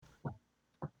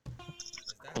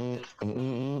that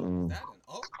an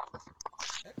O?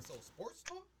 XO Sports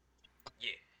Talk? Yeah,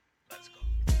 let's go.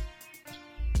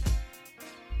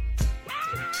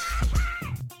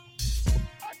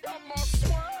 I got my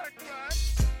swag back.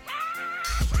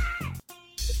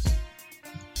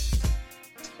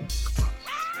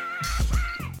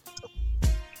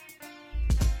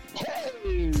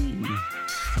 Hey,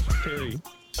 Terry,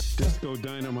 Disco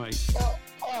Dynamite.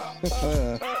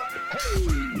 Hey.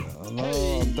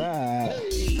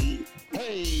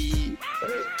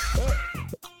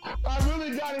 I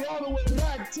really got it all the way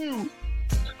back, too.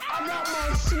 I got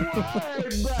my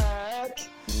swag back.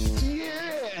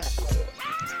 Yeah.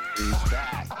 He's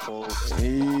back, folks.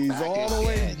 He's Back all the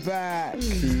way again. back.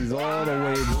 He's all the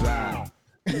way back.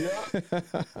 Yep.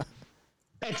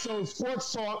 XO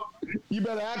Sports Talk. You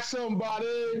better ask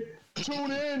somebody.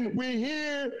 Tune in. We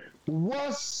here.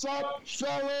 What's up,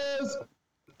 fellas?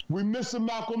 We missing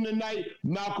Malcolm tonight.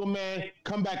 Malcolm, man,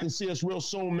 come back and see us real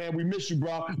soon, man. We miss you,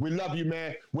 bro. We love you,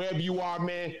 man. Wherever you are,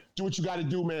 man, do what you got to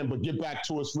do, man, but get back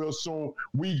to us real soon.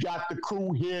 We got the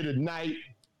crew here tonight.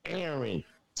 Aaron,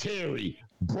 Terry,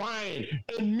 Brian,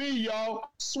 and me, y'all.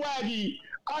 Swaggy.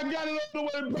 I got it all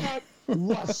the way back.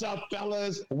 What's up,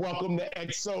 fellas? Welcome to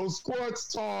XO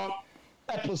Sports Talk,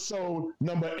 episode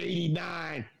number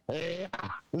 89. Yeah,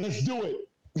 let's do it.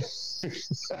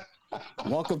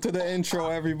 Welcome to the intro,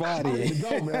 everybody. There you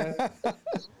go, man.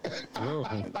 Oh,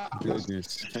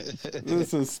 goodness.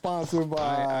 This is sponsored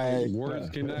by. Words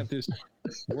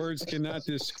cannot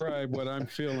describe what I'm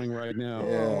feeling right now.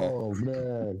 Yeah. Oh,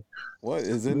 man. What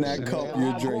is in that cup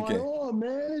you're drinking? Oh,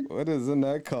 man. What is in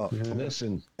that cup?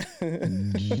 Listen.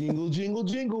 Jingle, jingle,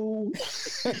 jingle.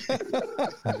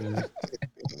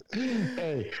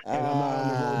 Hey, and I'm not on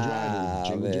the road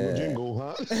driving. Jingle, jingle,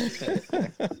 huh?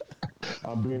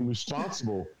 I'm being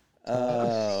responsible.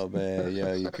 Oh, man.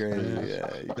 Yeah, you crazy. Yeah,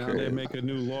 you Now crazy. they make a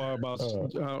new law about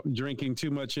drinking too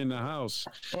much in the house.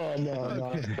 Oh,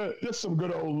 no. Just some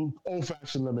good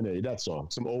old-fashioned lemonade. That's all.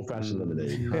 Some old-fashioned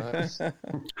lemonade.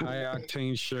 High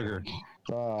octane sugar.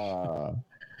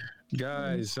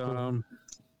 Guys,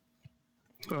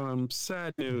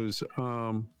 sad news.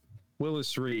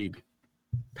 Willis Reed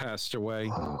passed away.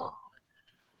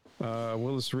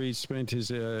 Willis Reed spent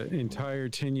his entire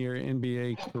 10-year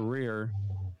NBA career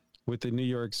with the New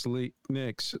York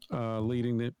Knicks,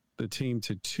 leading the team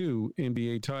to 2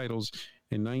 NBA titles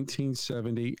in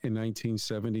 1970 and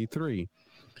 1973.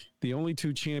 The only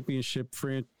 2 championship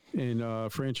in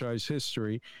franchise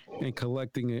history, and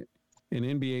collecting an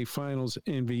NBA Finals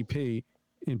MVP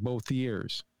in both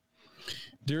years.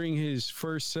 During his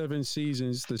first 7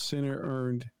 seasons, the center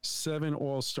earned 7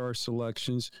 All-Star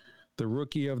selections, the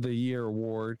Rookie of the Year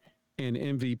award, and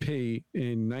MVP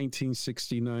in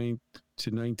 1969 to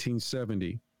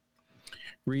 1970.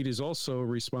 Reed is also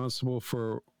responsible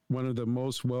for one of the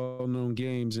most well-known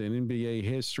games in NBA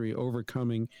history,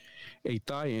 overcoming a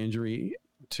thigh injury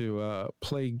to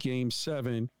play Game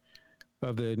 7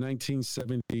 of the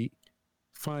 1970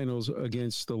 Finals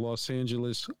against the Los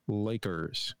Angeles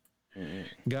Lakers.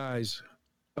 Mm-hmm. Guys,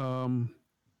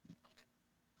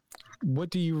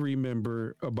 what do you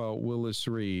remember about Willis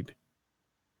Reed?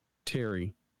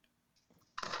 Terry?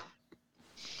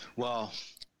 Well,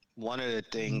 one of the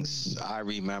things I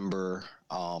remember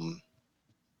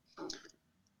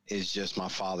is just my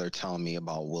father telling me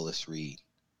about Willis Reed.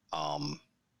 I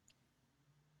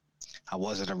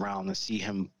wasn't around to see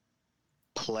him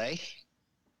play,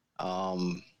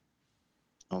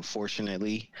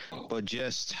 unfortunately, but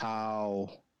just how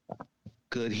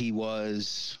good he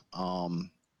was,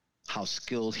 how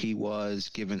skilled he was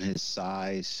given his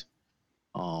size,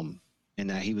 and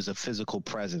that he was a physical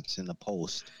presence in the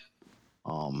post.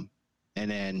 And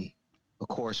then, of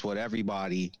course, what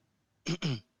everybody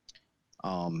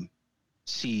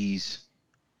sees,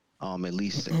 at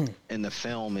least in the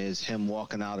film, is him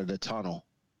walking out of the tunnel.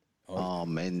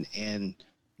 And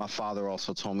my father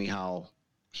also told me how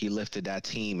he lifted that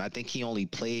team. I think he only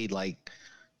played like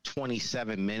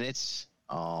 27 minutes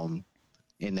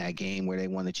in that game where they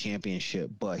won the championship,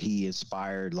 but he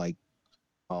inspired like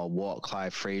Walt,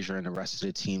 Clyde Frazier, and the rest of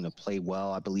the team to play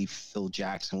well. I believe Phil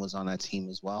Jackson was on that team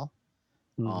as well.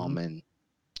 Mm-hmm. And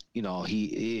you know,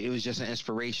 it was just an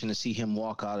inspiration to see him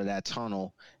walk out of that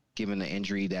tunnel, given the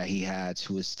injury that he had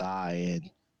to his thigh, and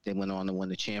they went on to win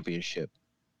the championship.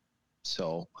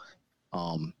 So,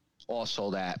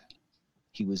 also that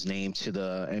he was named to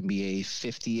the NBA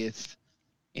 50th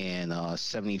and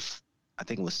 75th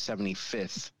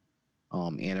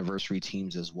anniversary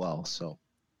teams as well. So,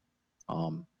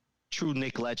 true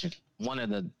Knick legend, one of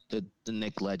the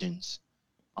Knick legends.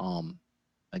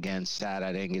 Again, sad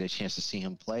I didn't get a chance to see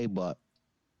him play, but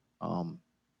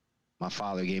my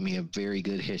father gave me a very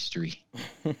good history.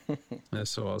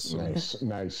 That's awesome.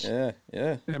 Nice.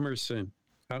 Yeah. Emerson.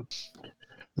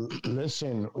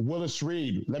 Listen, Willis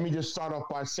Reed, let me just start off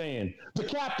by saying, the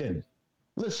captain,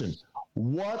 listen,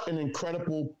 what an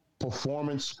incredible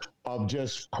performance of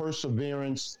just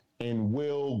perseverance and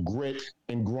will, grit,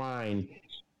 and grind.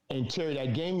 And Terry,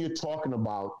 that game you're talking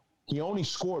about, he only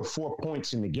scored 4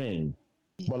 points in the game.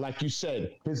 But like you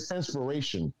said, his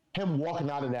inspiration, him walking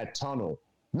out of that tunnel,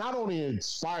 not only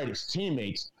inspired his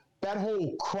teammates, that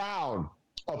whole crowd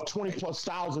of 20+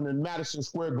 thousand in Madison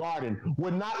Square Garden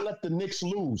would not let the Knicks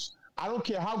lose. I don't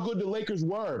care how good the Lakers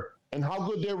were and how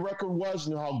good their record was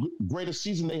and how great a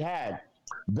season they had.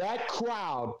 That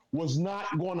crowd was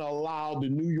not going to allow the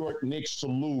New York Knicks to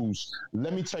lose.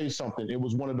 Let me tell you something. It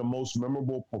was one of the most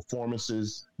memorable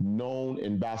performances known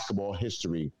in basketball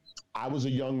history. I was a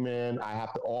young man. I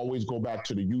have to always go back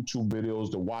to the YouTube videos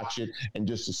to watch it and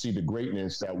just to see the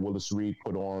greatness that Willis Reed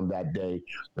put on that day,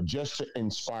 but just to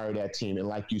inspire that team. And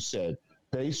like you said,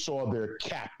 they saw their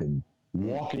captain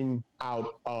walking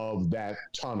out of that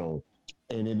tunnel,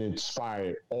 and it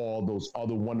inspired all those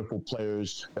other wonderful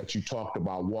players that you talked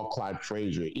about, Walt Clyde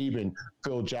Frazier, even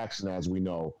Phil Jackson, as we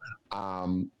know.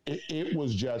 It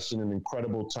was just an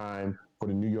incredible time for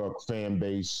the New York fan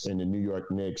base and the New York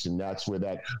Knicks, and that's where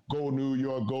that Go New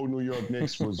York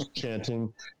Knicks" was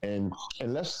chanting. And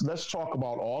let's talk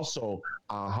about also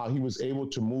how he was able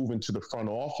to move into the front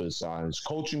office, his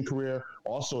coaching career,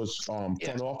 also his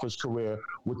front office career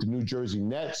with the New Jersey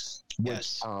Nets,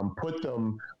 which put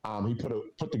them. He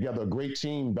put together a great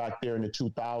team back there in the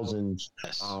 2000s,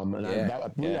 and I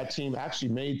believe that team actually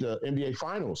made the NBA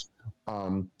Finals.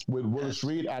 With Willis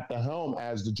Reed at the helm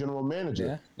as the general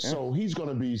manager. So he's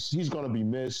gonna be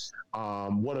missed.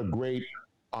 What a great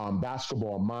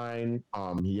basketball mind.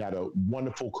 He had a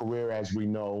wonderful career, as we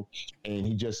know, and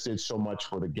he just did so much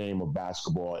for the game of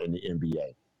basketball in the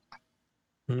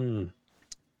NBA.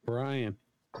 Brian.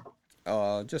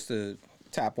 Just to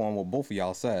tap on what both of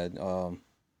y'all said,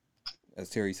 as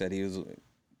Terry said, he was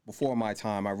before my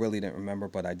time. I really didn't remember,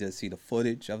 but I did see the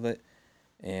footage of it,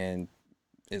 and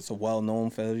it's a well-known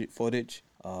footage.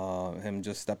 Him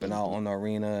just stepping out on the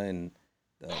arena and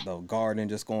the garden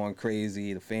just going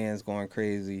crazy, the fans going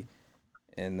crazy,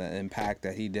 and the impact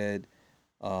that he did.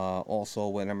 Also,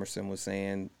 what Emerson was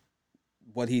saying,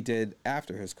 what he did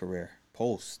after his career,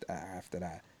 after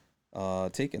that,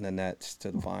 taking the Nets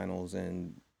to the finals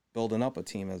and building up a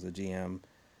team as a GM.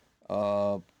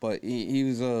 But he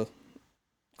was a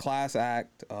class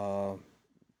act.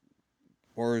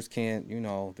 Words can't,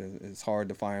 it's hard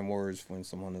to find words when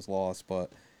someone is lost,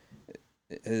 but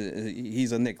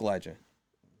he's a Knick legend.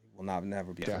 He will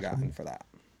never be forgotten for that.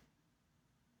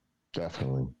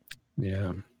 Definitely.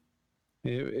 Yeah.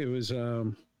 It was,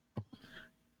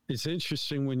 it's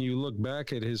interesting when you look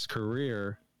back at his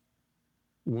career,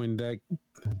 when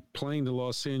playing the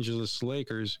Los Angeles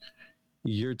Lakers,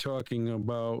 you're talking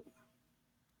about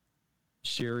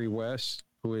Jerry West,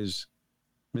 who is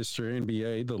Mr.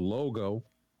 NBA. The logo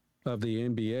of the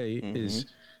NBA is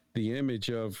the image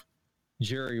of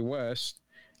Jerry West,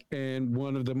 and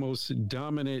one of the most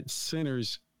dominant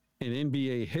centers in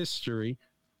NBA history,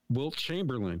 Wilt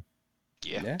Chamberlain,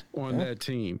 on that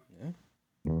team.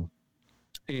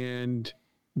 And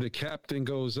the captain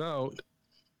goes out,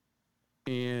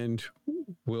 and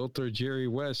Wilt or Jerry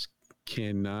West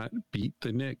cannot beat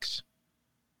the Knicks.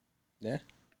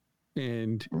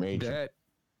 And that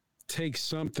takes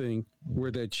something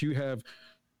where that you have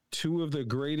two of the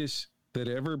greatest that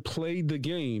ever played the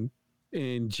game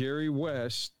in Jerry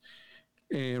West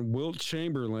and Wilt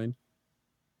Chamberlain,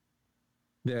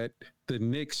 that the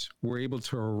Knicks were able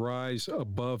to rise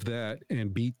above that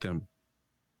and beat them.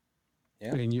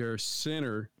 And your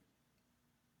center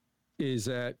is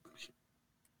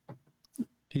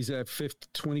he's at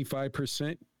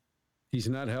 25%. He's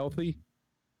not healthy.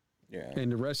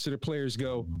 And the rest of the players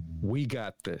go, we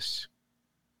got this.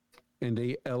 And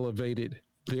they elevated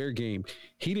their game.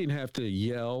 He didn't have to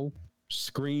yell,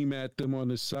 scream at them on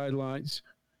the sidelines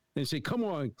and say, come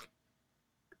on,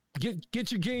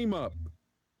 get your game up.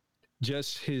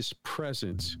 Just his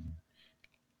presence,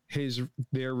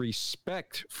 their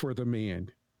respect for the man.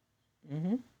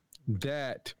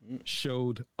 That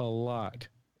showed a lot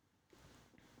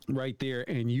right there.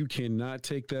 And you cannot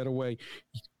take that away.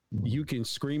 You can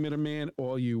scream at a man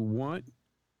all you want,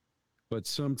 but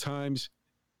sometimes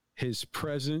his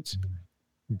presence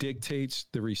dictates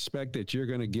the respect that you're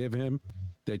going to give him,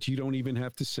 that you don't even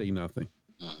have to say nothing.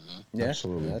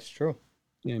 Absolutely. That's true.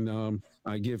 And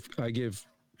I give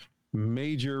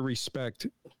major respect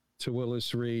to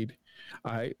Willis Reed.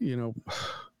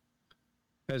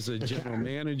 as a general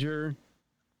manager,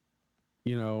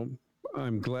 you know,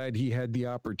 I'm glad he had the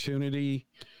opportunity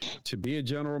to be a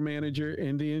general manager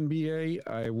in the NBA.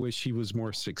 I wish he was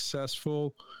more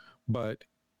successful, but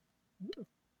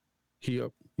he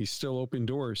still opened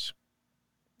doors.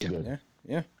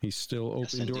 Yeah. He still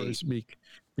opened doors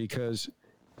because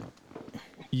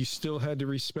you still had to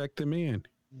respect the man.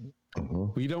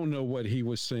 We don't know what he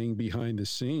was saying behind the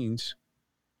scenes.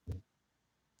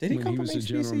 Did he when come he from was a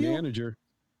general HBCU? manager?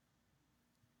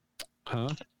 Huh?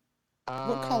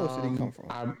 What college did he come from?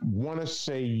 I want to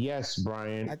say yes,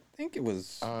 Brian. I think it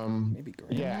was maybe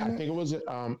Grambling. Yeah, I think it was at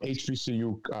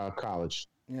HBCU college.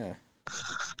 Yeah.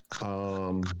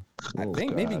 I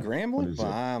think maybe Grambling, but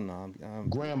I don't know.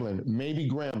 Grambling, maybe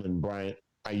Grambling, Brian.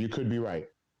 You could be right.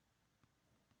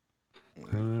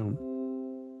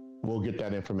 We'll get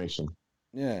that information.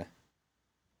 Yeah.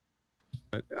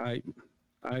 But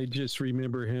I just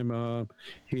remember him.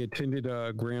 He attended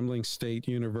Grambling State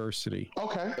University.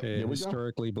 Okay. A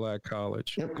historically black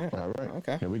college. Yep. Yeah. All right.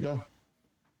 Okay. Here we go.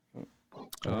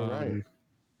 All right.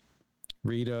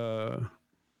 Reed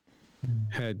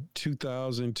had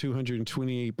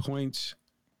 2,228 points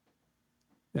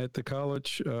at the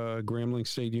college, Grambling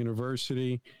State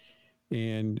University,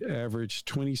 and averaged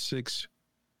 26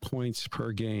 points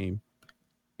per game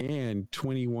and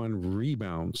 21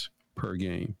 rebounds per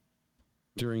game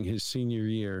during his senior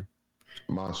year.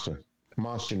 Monster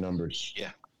numbers.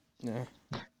 Yeah.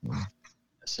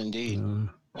 Yes, indeed.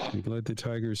 He led the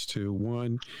Tigers to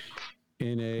 1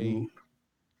 NA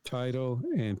title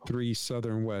and 3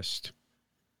 Southern West.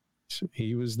 So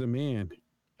he was the man.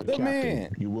 The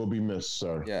man. You will be missed,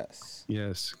 sir. Yes.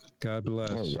 God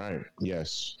bless. All right.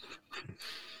 Yes.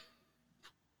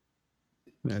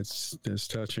 That's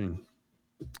touching.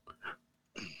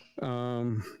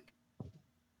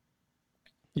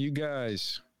 You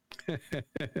guys,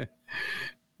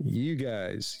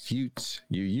 Utes,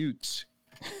 you Utes.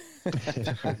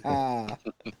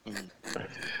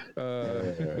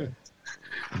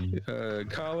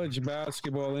 College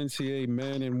basketball NCAA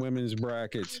men and women's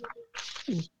brackets.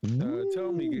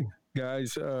 Tell me,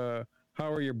 guys, how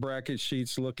are your bracket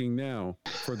sheets looking now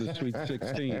for the Sweet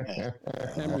 16?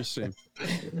 Emerson.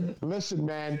 Listen,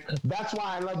 man, that's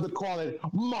why I love to call it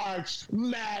March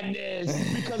Madness,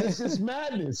 because it's just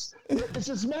madness. It's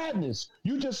just madness.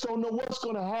 You just don't know what's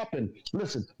going to happen.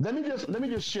 Listen, let me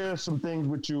just share some things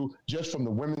with you just from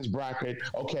the women's bracket.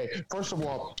 Okay, first of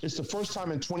all, it's the first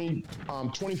time in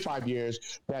 25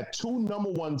 years that 2 number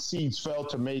 1 seeds failed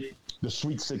to make the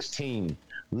Sweet 16.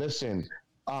 Listen,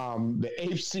 the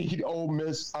 8th seed Ole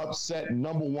Miss upset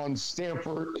number 1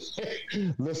 Stanford.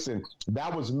 Listen,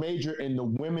 that was major in the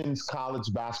women's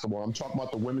college basketball. I'm talking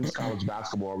about the women's college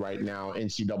basketball right now,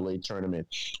 NCAA tournament.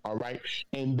 All right.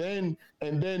 And then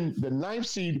the 9th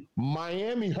seed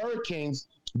Miami Hurricanes,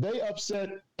 they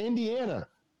upset Indiana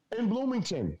in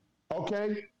Bloomington.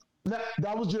 Okay.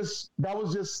 That was just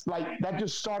like, that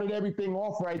just started everything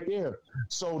off right there.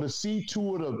 So to see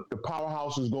 2 of the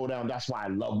powerhouses go down, that's why I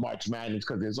love March Madness,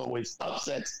 because there's always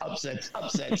upsets.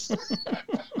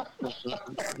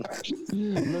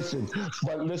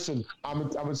 Listen, I'm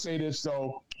gonna say this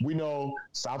though. We know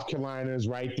South Carolina is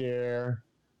right there,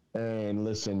 and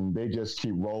listen, they just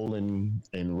keep rolling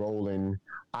and rolling.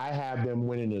 I have them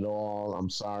winning it all. I'm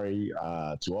sorry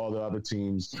to all the other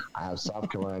teams. I have South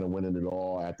Carolina winning it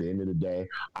all at the end of the day.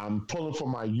 I'm pulling for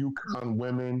my UConn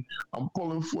women. I'm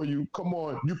pulling for you. Come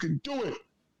on, you can do it.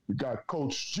 We got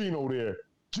Coach Gino there.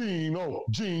 Gino.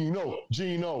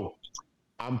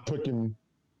 I'm picking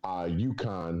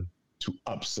UConn to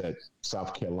upset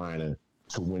South Carolina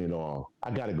to win it all.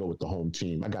 I got to go with the home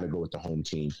team.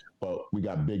 But we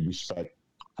got big respect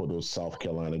for those South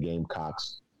Carolina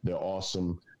Gamecocks. They're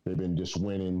awesome. They've been just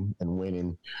winning and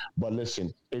winning. But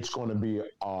listen, it's going to be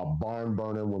a barn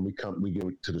burner when we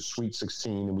get to the Sweet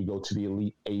 16 and we go to the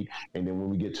Elite 8. And then when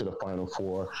we get to the Final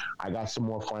Four, I got some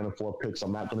more Final Four picks.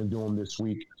 I'm not going to do them this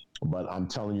week, but I'm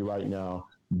telling you right now,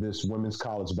 this women's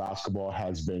college basketball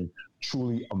has been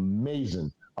truly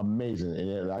amazing.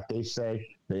 And like they say,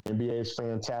 the NBA is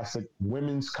fantastic.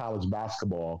 Women's college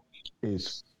basketball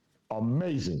is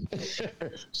amazing.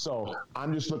 So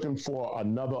I'm just looking for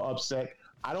another upset.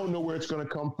 I don't know where it's going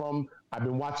to come from. I've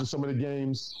been watching some of the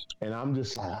games, and I'm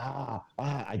just like,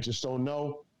 I just don't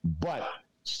know. But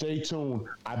stay tuned.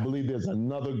 I believe there's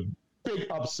another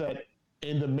big upset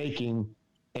in the making,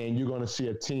 and you're going to see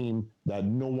a team that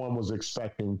no one was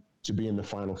expecting to be in the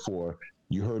Final Four.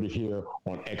 You heard it here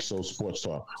on XO Sports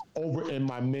Talk. Over in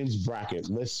my men's bracket,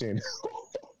 listen.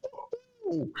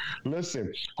 Hold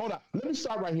on. Let me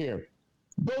start right here.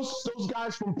 Those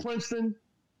guys from Princeton,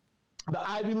 the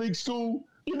Ivy League school,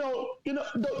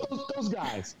 those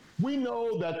guys. We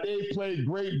know that they play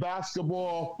great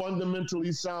basketball,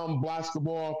 fundamentally sound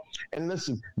basketball. And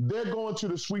listen, they're going to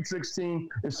the Sweet 16.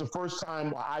 It's the first time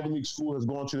an Ivy League school has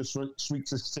gone to the Sweet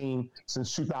 16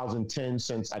 since 2010,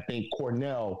 since I think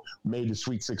Cornell made the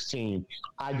Sweet 16.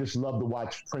 I just love to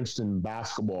watch Princeton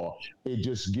basketball. It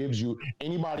just gives you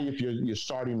anybody, if you're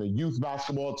starting a youth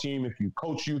basketball team, if you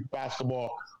coach youth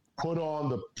basketball, put on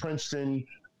the Princeton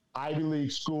Ivy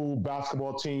League school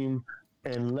basketball team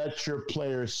and let your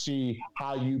players see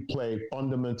how you play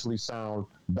fundamentally sound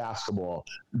basketball.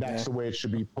 That's the way it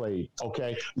should be played.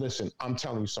 Okay. Listen, I'm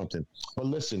telling you something. But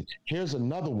listen, here's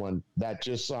another one that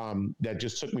just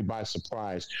took me by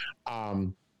surprise.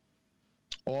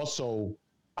 Also,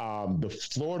 the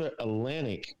Florida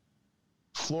Atlantic,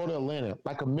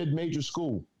 like a mid-major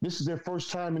school. This is their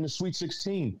first time in the Sweet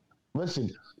 16.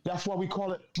 Listen, that's why we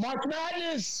call it March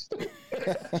Madness.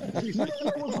 You don't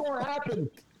know what's going to happen.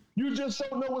 You just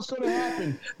don't know what's going to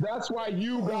happen. That's why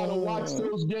you got to watch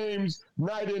those games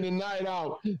night in and night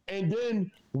out. And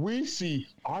then we see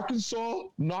Arkansas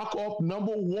knock off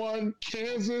number 1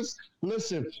 Kansas.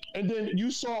 Listen, and then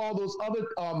you saw all those other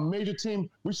major teams.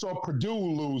 We saw Purdue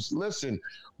lose. Listen,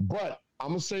 but I'm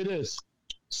going to say this.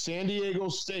 San Diego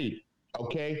State,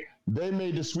 okay, they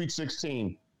made the Sweet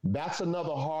 16. That's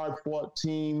another hard-fought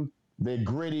team. They're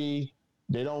gritty.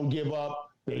 They don't give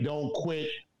up. They don't quit.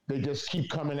 They just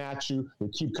keep coming at you. They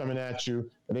keep coming at you.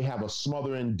 And they have a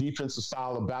smothering defensive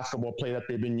style of basketball play that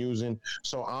they've been using.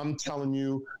 So I'm telling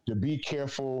you to be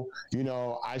careful. I'm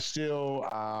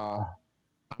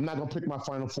not going to pick my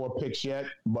Final Four picks yet,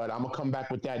 but I'm going to come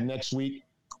back with that next week.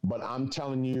 But I'm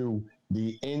telling you,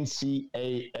 the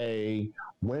NCAA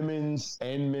women's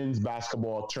and men's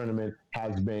basketball tournament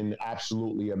has been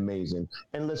absolutely amazing.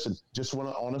 And listen, just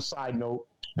on a side note,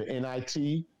 the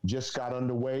NIT just got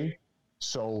underway,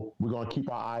 so we're going to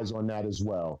keep our eyes on that as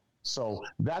well. So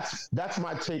that's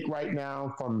my take right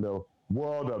now from the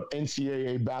world of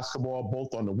NCAA basketball,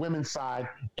 both on the women's side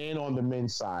and on the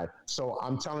men's side. So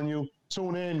I'm telling you,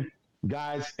 tune in,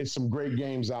 guys. It's some great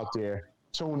games out there.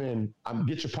 Tune in.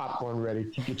 Get your popcorn ready.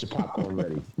 Get your popcorn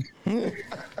ready. When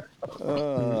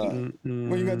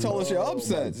you gonna tell us your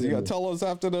upsets? You gonna tell us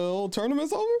after the whole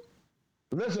tournament's over?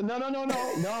 Listen, no.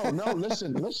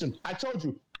 Listen. I told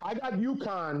you, I got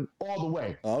UConn all the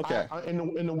way. Okay. In the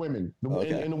women,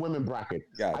 in the women bracket,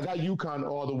 I got UConn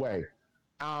all the way.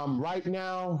 Right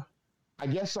now, I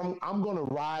guess I'm gonna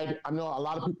ride. I know a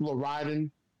lot of people are riding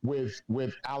with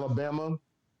Alabama.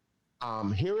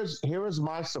 Here is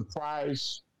my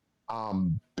surprise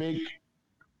big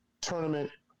tournament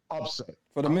upset.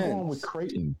 For the I'm men's. going with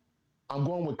Creighton. I'm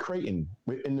going with Creighton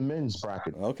in the men's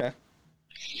bracket. Okay.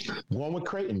 Going with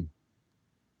Creighton.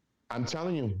 I'm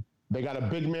telling you, they got a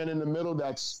big man in the middle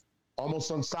that's almost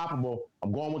unstoppable.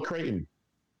 I'm going with Creighton.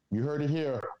 You heard it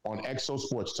here on Exo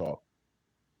Sports Talk.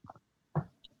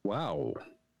 Wow.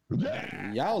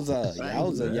 Yeah. Yowza.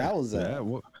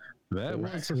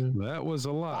 That was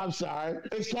a lot. I'm sorry.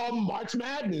 It's called March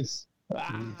Madness.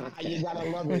 You gotta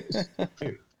love it.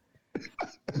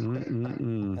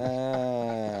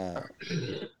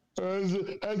 As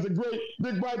the great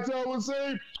Dick Vitale would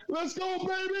say, let's go,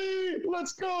 baby!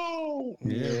 Let's go!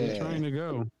 Yeah, we're trying to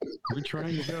go.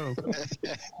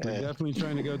 We're definitely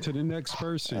trying to go to the next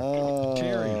person.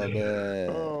 Terry.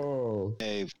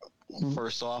 Hey,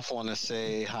 first off, I want to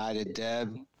say hi to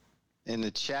Deb in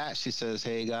the chat. She says,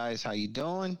 hey, guys, how you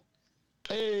doing?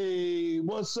 Hey,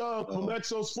 what's up from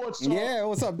Exo Sports Talk? Yeah,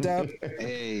 what's up, Deb?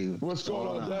 Hey. What's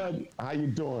going on, Deb? How you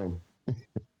doing?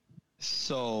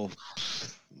 So,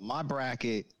 my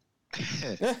bracket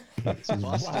it's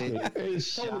busted.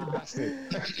 It's totally busted.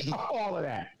 All of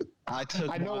that. I took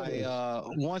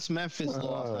once Memphis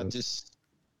lost, I just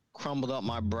crumbled up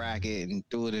my bracket and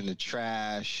threw it in the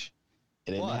trash.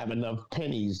 They didn't have enough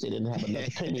pennies.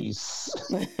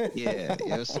 Yeah,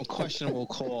 there was some questionable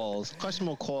calls in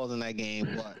that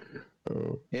game, but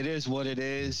it is what it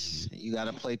is. You got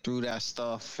to play through that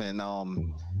stuff. And I'll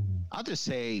just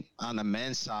say on the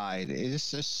men's side,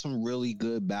 it's just some really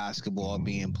good basketball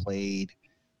being played.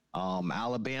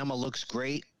 Alabama looks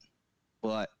great,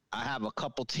 but I have a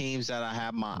couple teams that I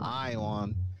have my eye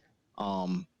on.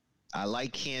 I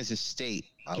like Kansas State.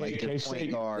 I like their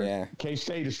point guard. Yeah.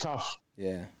 K-State is tough.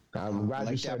 Yeah. I'm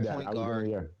glad you said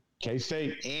that.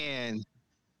 K-State. And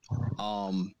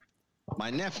my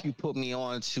nephew put me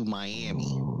on to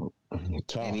Miami.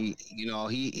 Tough. And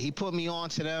he put me on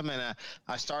to them, and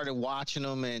I started watching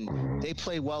them, and they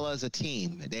play well as a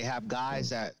team. They have guys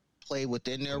that play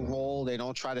within their role. They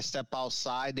don't try to step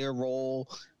outside their role.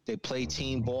 They play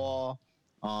team ball.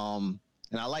 And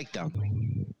I like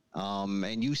them.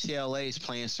 And UCLA is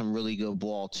playing some really good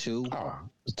ball too. Oh,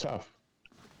 it's tough.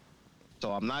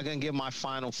 So I'm not gonna give my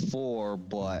Final Four,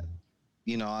 but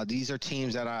these are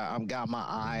teams that I've got my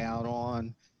eye out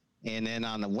on. And then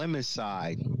on the women's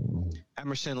side,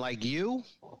 Emerson, like you,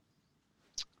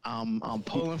 I'm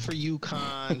pulling for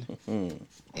UConn,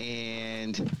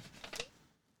 and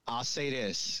I'll say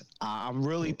this: I'm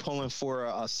really pulling for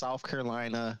a South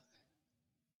Carolina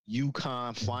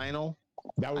UConn final.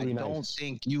 That would be nice. I don't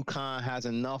think UConn has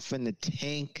enough in the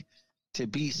tank to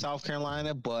beat South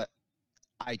Carolina, but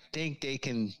I think they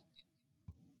can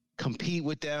compete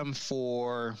with them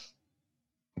for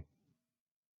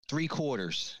 3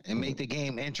 quarters and make the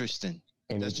game interesting.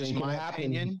 That's just my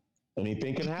opinion.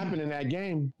 Anything can happen in that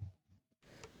game.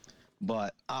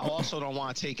 But I also don't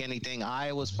want to take anything.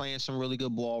 Iowa's playing some really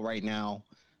good ball right now.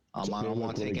 I don't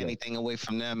want to take anything away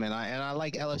from them, and I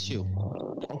like LSU.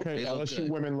 Okay, LSU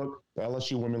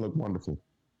women look wonderful.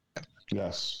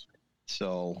 Yes.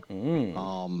 So,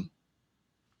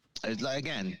 it's like,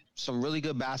 again, some really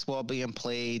good basketball being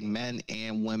played, men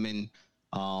and women.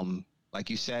 Like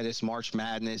you said, it's March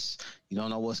Madness. You don't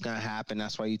know what's going to happen.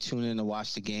 That's why you tune in to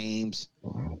watch the games.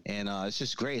 And it's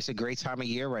just great. It's a great time of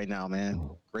year right now, man.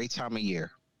 Great time of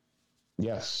year.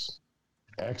 Yes.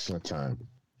 Excellent time.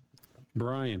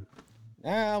 Brian.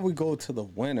 Now we go to the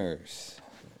winners.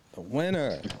 The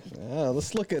winner.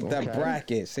 Let's look at that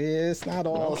bracket. See, it's not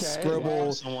all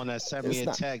scribbled. Someone that sent me a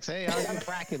text. Hey, how's your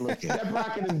bracket looking? That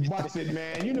bracket is busted,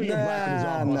 man. You know your bracket is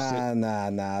all busted.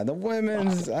 Nah. The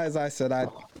women's, as I said, I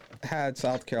had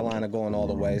South Carolina going all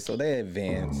the way, so they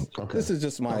advanced. Okay. This is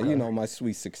just my, my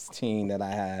Sweet 16 that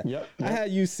I had. Yep. I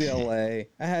had UCLA.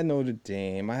 I had Notre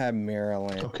Dame. I had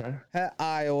Maryland. Okay. Had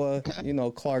Iowa.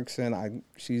 Clarkson.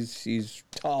 She's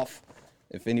tough.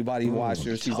 If anybody watched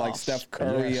her, she's like Steph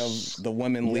Curry of the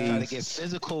women league. Gotta get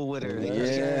physical with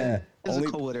her.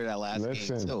 Physical with her that last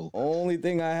game too. Only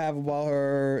thing I have about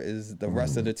her is the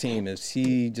rest of the team. If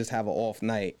she just have an off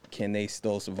night, can they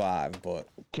still survive? But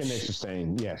can they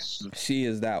sustain? Yes. She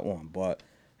is that one. But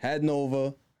had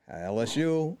Nova, had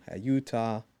LSU, had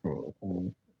Utah,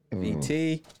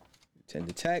 VT,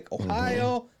 Virginia Tech,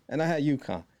 Ohio, and I had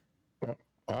UConn.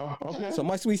 Oh, okay. So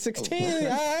my Sweet 16,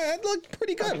 I looked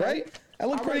pretty good, right? I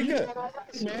look pretty good.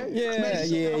 Yeah.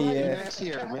 Next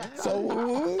year, man.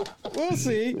 So we'll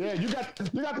see. Yeah, you got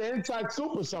the inside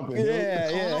scoop or something.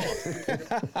 Yeah.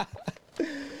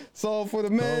 So for the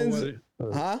men's,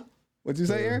 What'd you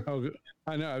say, Aaron? Oh,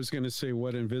 I know. I was going to say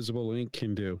what invisible ink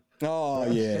can do. Oh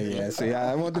yeah. See,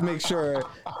 I wanted to make sure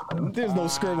there's no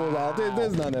scribbles out.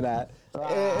 There's none of that.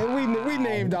 And we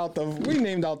named out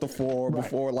the 4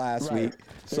 before last week.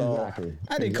 So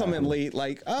I didn't come in late.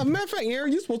 Like, matter of fact,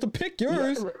 Aaron, you're supposed to pick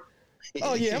yours.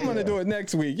 Oh yeah, I'm gonna do it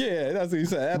next week. Yeah, that's what he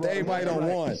said. After everybody don't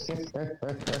want.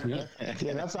 Yeah,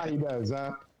 that's how he does,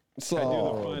 huh? So I do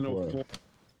the final 4.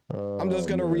 I'm just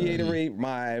gonna reiterate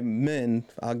my men.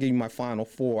 I'll give you my final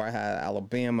 4. I had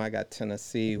Alabama. I got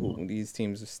Tennessee. These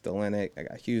teams are still in it. I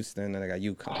got Houston, and I got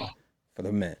UConn for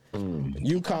the men.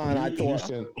 UConn, I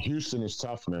thought Houston is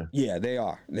tough, man. Yeah, they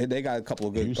are. They got a couple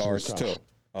of good guards too.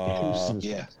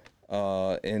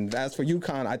 And as for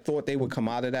UConn, I thought they would come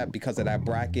out of that because of that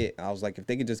bracket. I was like, if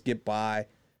they could just get by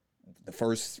the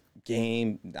first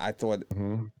game, I thought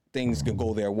things could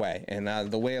go their way. And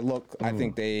the way it looked, I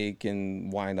think they can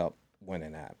wind up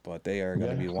winning that. But they are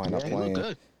going to be wind up playing.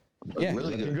 Good. Yeah,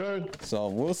 really good. So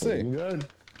we'll see. Good.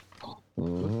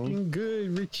 Looking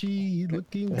good, Richie.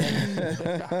 Looking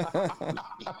good.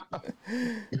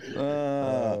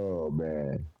 Oh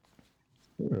man.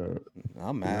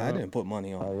 I'm mad. I didn't put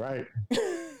money on. All right.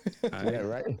 Yeah,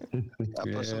 right. I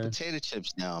put some potato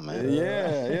chips down, man.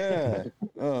 Yeah.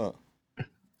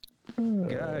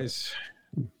 Guys,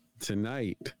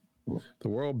 tonight, the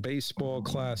World Baseball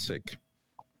Classic.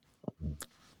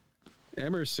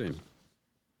 Emerson,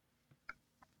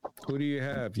 who do you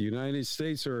have? United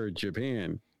States or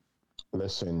Japan?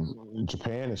 Listen,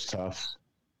 Japan is tough.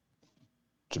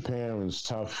 Japan was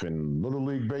tough in Little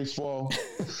League Baseball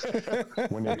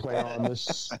when they play on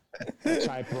this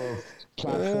type of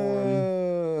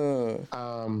platform.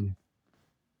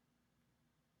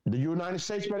 The United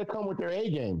States better come with their A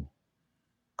game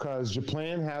because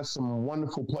Japan has some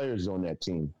wonderful players on that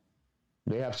team.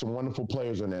 They have some wonderful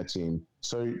players on that team.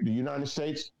 So the United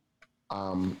States,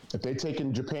 if they're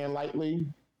taking Japan lightly,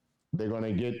 they're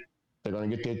gonna get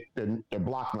their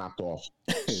block knocked off.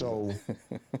 So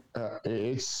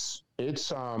it's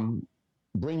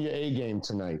bring your A game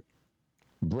tonight.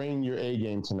 Bring your A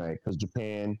game tonight because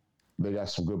Japan, they got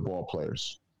some good ball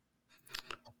players.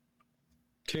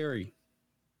 Terry.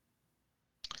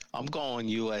 I'm going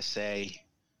USA.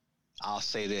 I'll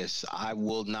say this. I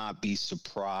will not be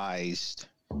surprised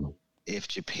if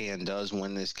Japan does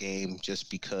win this game,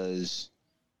 just because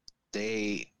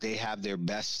they have their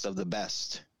best of the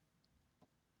best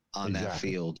on that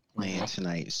field playing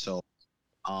tonight. So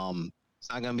it's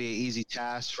not going to be an easy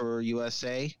task for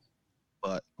USA,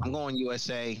 but I'm going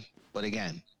USA. But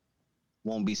again,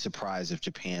 won't be surprised if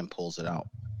Japan pulls it out.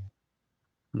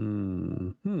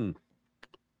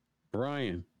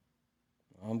 Brian.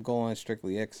 I'm going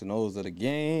strictly X and O's of the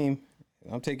game.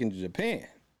 I'm taking Japan.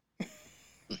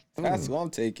 That's what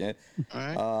I'm taking. All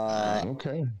right.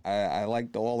 Okay. I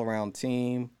like the all-around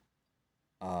team.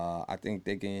 I think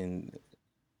they can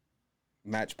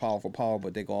match power for power,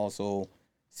 but they can also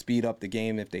speed up the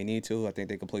game if they need to. I think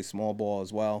they can play small ball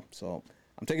as well. So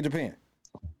I'm taking Japan.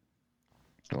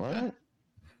 All right.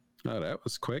 Oh, that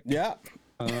was quick. Yeah.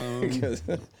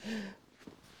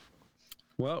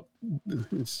 Well,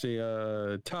 it's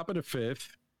the top of the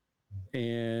fifth,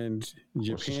 and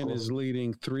Japan is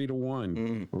leading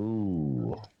 3-1.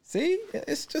 Ooh. See,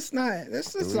 it's just not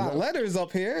letters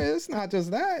up here. It's not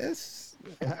just that. It's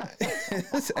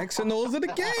X and O's of the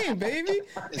game, baby.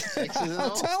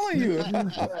 I'm telling you. I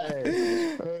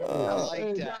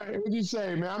like that. What'd you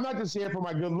say, man? I'm not just here for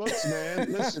my good looks,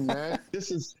 man. Listen, man,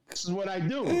 this is what I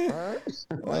do. All right?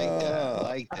 I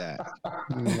like that.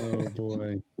 Oh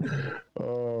boy.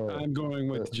 I'm going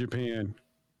with Japan.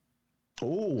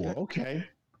 Oh, okay.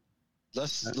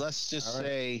 Let's just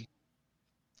say,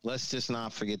 let's just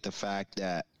not forget the fact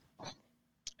that,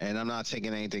 and I'm not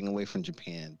taking anything away from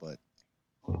Japan, but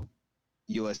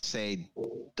USA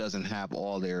doesn't have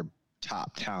all their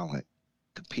top talent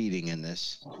competing in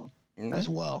this as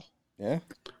well. Yeah.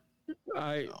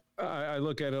 I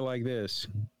look at it like this.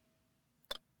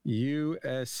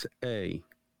 USA,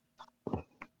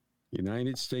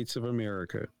 United States of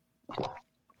America.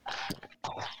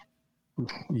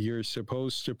 You're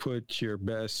supposed to put your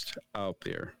best out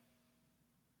there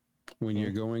when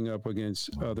you're going up against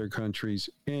other countries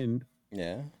in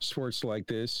sports like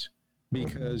this,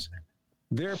 because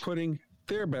they're putting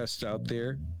their best out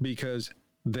there because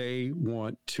they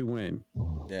want to win.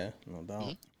 Yeah, no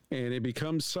doubt. And it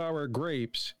becomes sour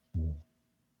grapes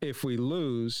if we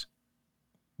lose,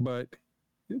 but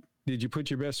did you put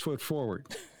your best foot forward?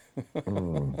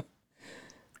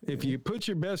 If you put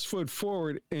your best foot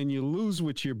forward and you lose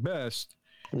with your best,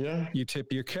 you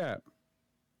tip your cap.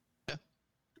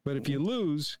 But if you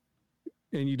lose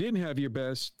and you didn't have your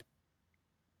best,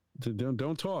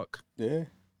 don't talk. Yeah.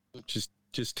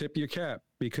 Just tip your cap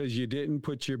because you didn't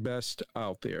put your best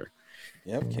out there.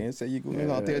 Yep, can't say you're going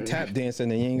out there tap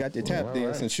dancing and you ain't got your tap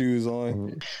dancing shoes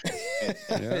on.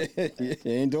 You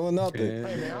ain't doing nothing.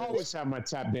 Hey, man, I always have my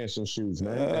tap dancing shoes,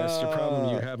 man. That's the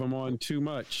problem. You have them on too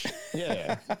much.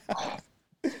 Yeah.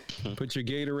 Put your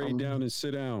Gatorade down and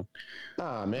sit down.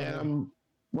 Nah, man, I'm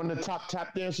one of the top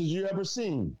tap dancers you ever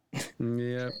seen.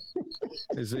 Yeah.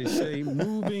 As they say,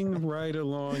 moving right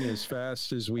along as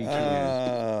fast as we can.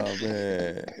 Oh,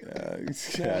 man.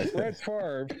 Now, Brett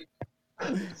Favre,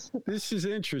 this is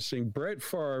interesting. Brett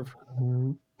Favre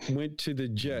went to the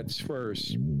Jets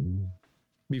first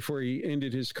before he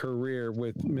ended his career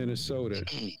with Minnesota.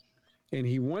 And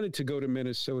he wanted to go to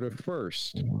Minnesota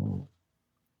first.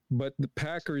 But the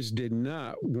Packers did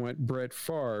not want Brett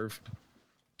Favre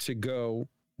to go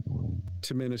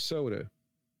to Minnesota.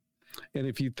 And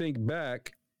if you think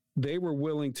back, they were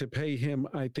willing to pay him,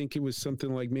 I think it was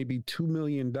something like maybe $2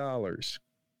 million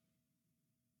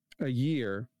a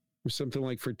year, or something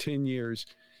like for 10 years,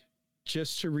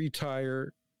 just to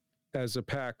retire as a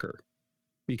Packer,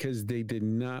 because they did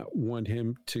not want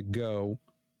him to go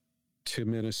to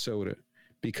Minnesota.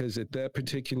 Because at that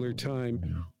particular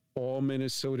time, all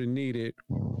Minnesota needed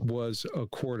was a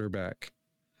quarterback.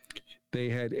 They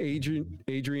had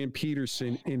Adrian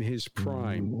Peterson in his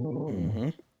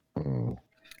prime,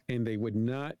 and they would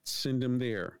not send him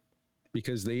there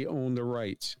because they own the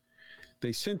rights.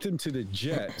 They sent him to the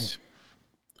Jets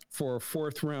for a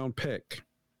 4th-round pick.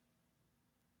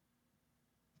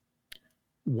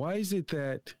 Why is it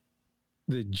that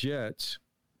the Jets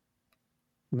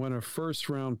want a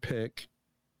 1st-round pick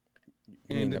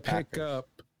and to pick up?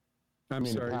 I'm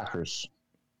sorry. The Packers.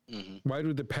 Why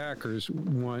do the Packers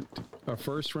want a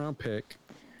 1st-round pick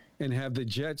and have the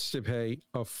Jets to pay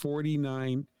a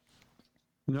 $59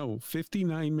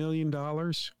 million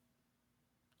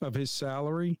of his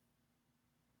salary?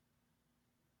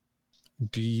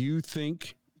 Do you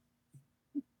think,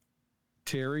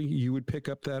 Terry, you would pick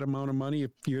up that amount of money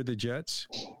if you're the Jets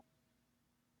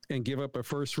and give up a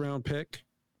 1st-round pick?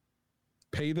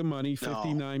 Pay the money,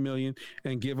 $59 million,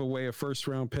 and give away a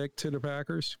 1st-round pick to the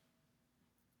Packers?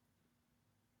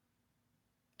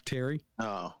 Terry?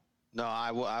 No,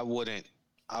 I wouldn't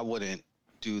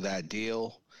do that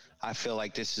deal. I feel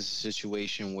like this is a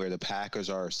situation where the Packers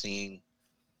are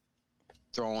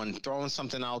throwing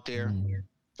something out there,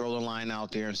 throw the line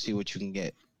out there and see what you can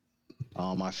get.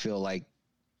 I feel like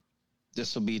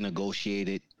this will be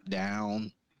negotiated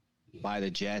down by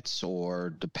the Jets,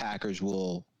 or the Packers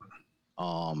will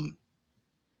come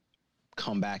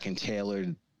back and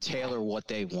tailor what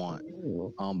they want.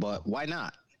 But why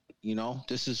not? You know,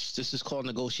 this is called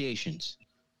negotiations,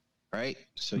 right?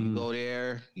 So you go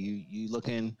there, you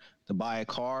looking to buy a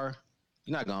car.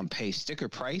 You're not gonna pay sticker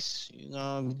price.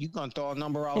 You're gonna throw a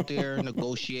number out there,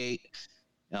 negotiate.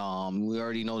 We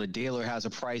already know the dealer has a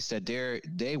price that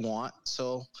they want.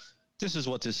 So this is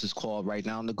what this is called right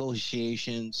now,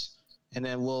 negotiations. And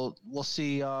then we'll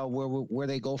see where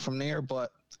they go from there.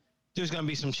 But there's gonna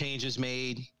be some changes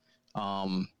made.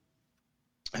 But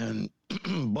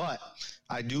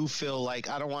I do feel like,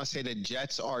 I don't want to say the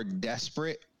Jets are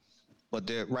desperate, but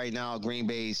they're right now Green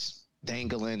Bay's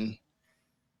dangling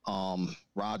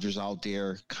Rodgers out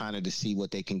there kind of to see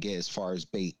what they can get as far as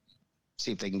bait.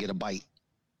 See if they can get a bite.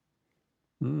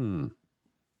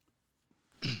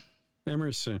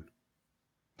 Emerson.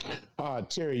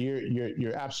 Terry,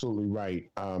 you're absolutely right.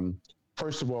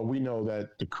 First of all, we know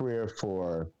that the career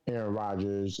for Aaron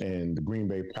Rodgers and the Green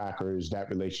Bay Packers, that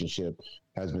relationship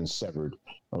has been severed.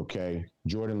 Okay.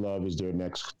 Jordan Love is their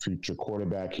next future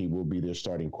quarterback. He will be their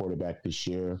starting quarterback this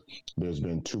year. There's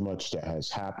been too much that has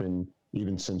happened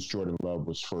even since Jordan Love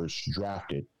was first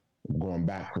drafted, going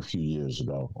back a few years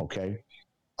ago. Okay.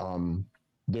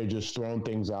 They're just throwing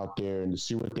things out there and to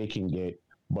see what they can get.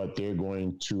 But they're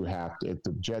going to have to, if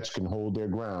the Jets can hold their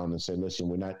ground and say, listen,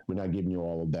 we're not giving you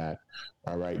all of that.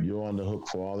 All right, you're on the hook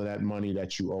for all of that money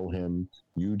that you owe him.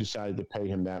 You decided to pay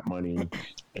him that money,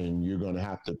 and you're going to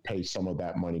have to pay some of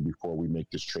that money before we make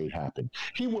this trade happen.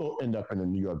 He will end up in a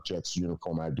New York Jets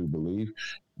uniform, I do believe,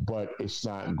 but it's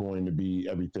not going to be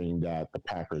everything that the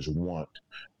Packers want.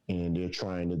 And they're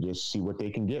trying to just see what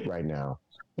they can get right now.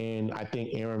 And I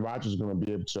think Aaron Rodgers is going to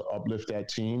be able to uplift that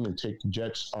team and take the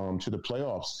Jets to the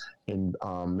playoffs and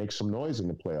make some noise in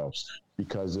the playoffs.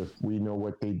 Because if we know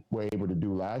what they were able to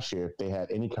do last year, if they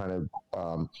had any kind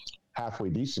of halfway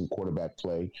decent quarterback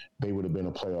play, they would have been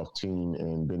a playoff team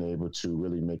and been able to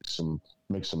really make some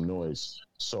noise.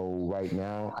 So right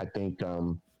now, I think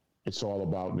it's all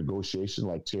about negotiation,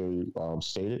 like Terry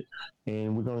stated,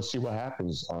 and we're going to see what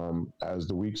happens as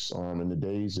the weeks and the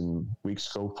days and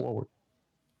weeks go forward.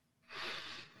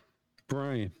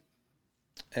 Brian.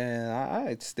 And I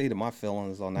had stated my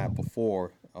feelings on that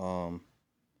before. I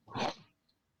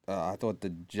thought the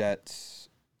Jets,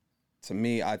 to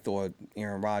me, I thought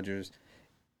Aaron Rodgers,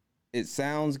 it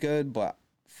sounds good, but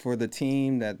for the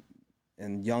team that,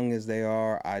 and young as they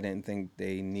are, I didn't think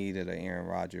they needed an Aaron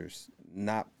Rodgers.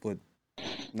 Not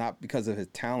because of his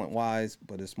talent wise,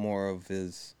 but it's more of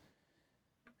his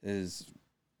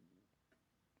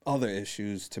other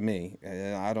issues to me.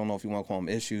 And I don't know if you want to call them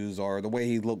issues or the way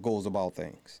he goes about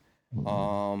things.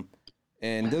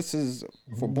 And this is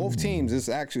for both teams. It's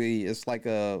like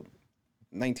a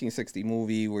 1960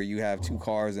 movie where you have two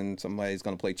cars and somebody's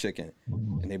going to play chicken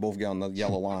and they both get on the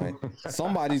yellow line.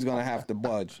 Somebody's going to have to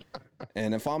budge.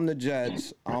 And if I'm the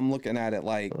Jets, I'm looking at it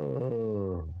like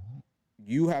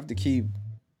you have to keep,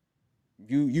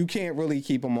 you can't really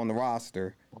keep him on the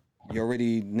roster. You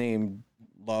already named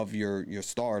Love your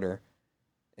starter,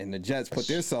 and the Jets put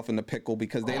themselves in the pickle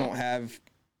because they don't have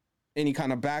any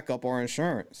kind of backup or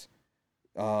insurance.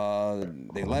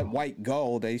 They let White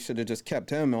go. They should have just kept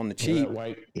him on the cheap.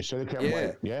 They should have kept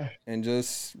White. Yeah, and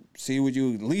just see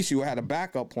at least you had a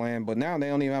backup plan. But now they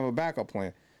don't even have a backup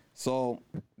plan, so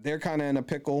they're kind of in a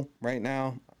pickle right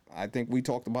now. I think we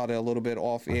talked about it a little bit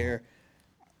off air.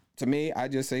 To me, I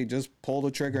just say just pull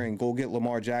the trigger and go get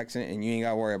Lamar Jackson, and you ain't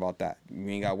got to worry about that. You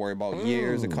ain't got to worry about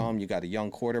years to come. You got a young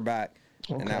quarterback,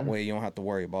 and that way you don't have to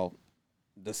worry about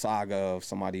the saga of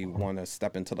somebody want to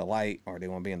step into the light or they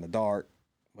want to be in the dark,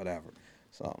 whatever.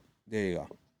 So there you go.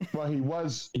 Well,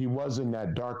 he was in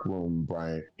that dark room,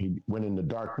 Brian. He went in the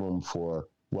dark room for,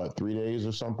 3 days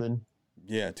or something?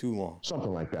 Yeah, too long.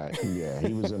 Something like that. Yeah,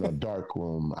 he was in a dark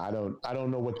room. I don't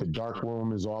know what the dark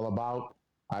room is all about.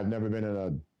 I've never been in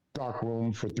a dark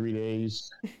room for 3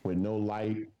 days with no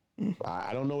light.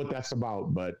 I don't know what that's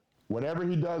about, but whatever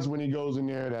he does when he goes in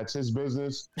there, that's his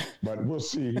business. But we'll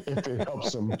see if it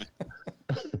helps him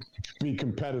be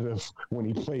competitive when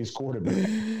he plays quarterback.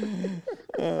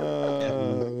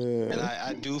 And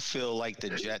I do feel like the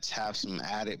Jets have some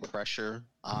added pressure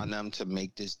on them to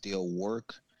make this deal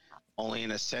work, only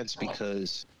in a sense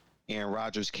because Aaron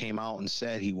Rodgers came out and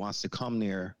said he wants to come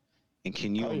there And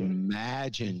can you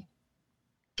imagine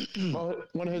Well,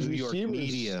 one of his New York receivers,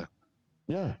 media?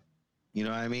 Yeah. You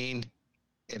know what I mean?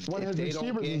 If One of they his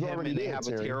don't receivers get is him already and they there, have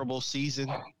a Terry. terrible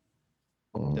season,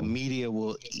 the media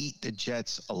will eat the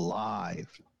Jets alive.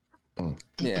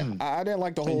 Yeah, I didn't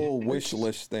like the whole wish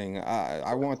list thing.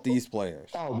 I want these players.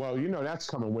 Oh, well, you know that's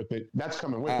coming with it. That's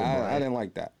coming with it, I Brian. didn't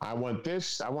like that. I want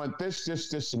this,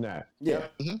 this, and that. Yeah.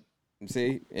 Yep.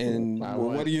 See, and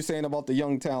what are you saying about the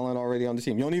young talent already on the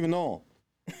team? You don't even know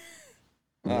them.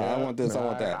 I want this. I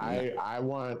want that. I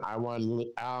want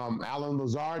Alan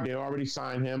Lazard. They already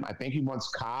signed him. I think he wants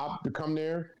Cobb to come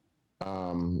there.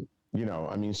 You know,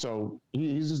 I mean, so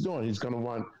he's just doing. He's going to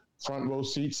want front row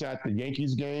seats at the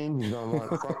Yankees game. He's going to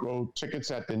want front row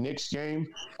tickets at the Knicks game.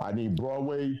 I need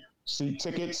Broadway seat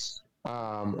tickets.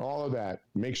 All of that.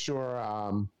 Make sure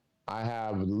I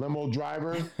have a limo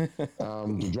driver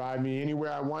to drive me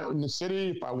anywhere I want in the city.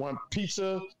 If I want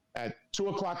pizza at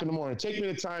 2:00 in the morning, take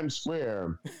me to Times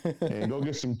Square and go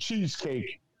get some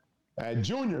cheesecake at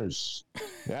Junior's.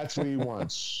 That's what he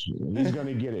wants. He's going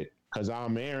to get it because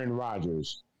I'm Aaron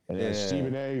Rodgers. And as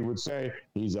Stephen A. would say,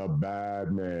 he's a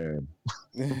bad man.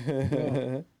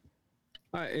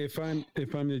 If I'm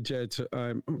the Jets,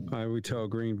 I would tell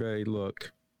Green Bay,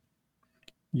 look,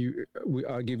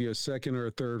 I'll give you a second or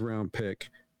a third round pick.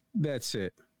 That's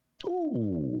it.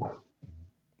 Ooh.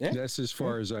 Yeah. That's as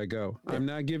far as I go. Yeah. I'm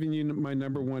not giving you my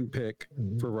number one pick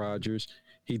for Rodgers.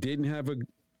 He didn't have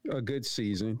a good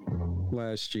season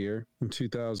last year in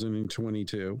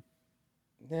 2022.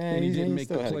 Yeah, and he didn't make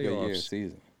the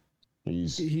playoffs.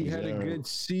 He had a good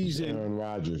season. Aaron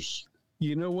Rodgers.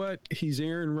 You know what? He's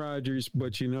Aaron Rodgers,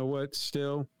 but you know what?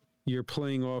 Still, you're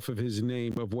playing off of his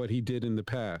name of what he did in the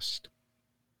past.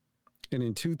 And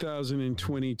in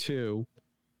 2022,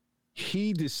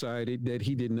 he decided that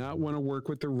he did not want to work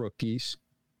with the rookies.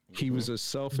 He was a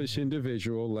selfish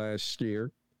individual last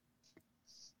year.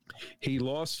 He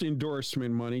lost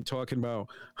endorsement money talking about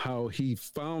how he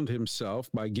found himself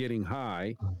by getting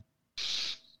high.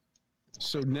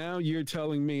 So now you're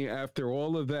telling me after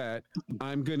all of that,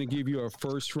 I'm going to give you a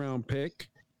first round pick?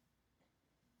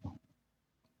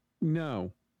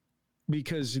 No,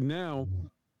 because now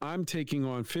I'm taking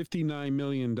on $59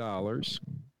 million.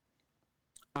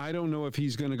 I don't know if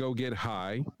he's going to go get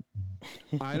high.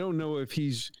 I don't know if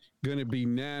he's going to be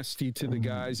nasty to the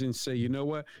guys and say, you know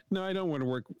what? No, I don't want to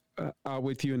work out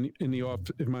with you in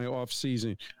my off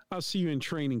season. I'll see you in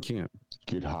training camp.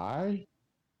 Get high?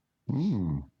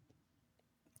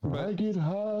 But I get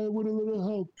high with a little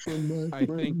help from my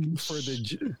friends. I think for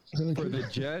the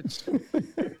Jets,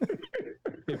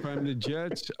 if I'm the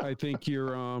Jets, I think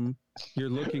you're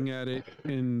looking at it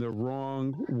in the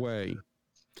wrong way.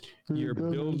 You're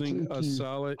building a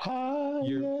solid.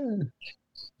 You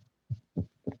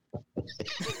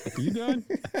done?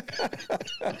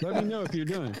 Let me know if you're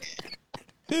done.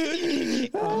 Hey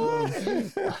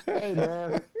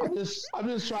man, I'm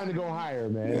just trying to go higher,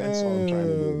 man. That's all I'm trying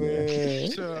to do, man.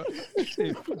 So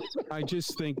I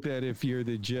just think that if you're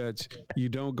the Jets, you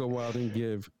don't go out and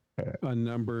give a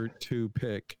number 2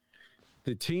 pick.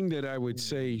 The team that I would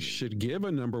say should give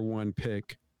a number 1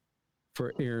 pick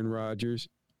for Aaron Rodgers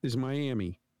is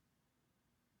Miami.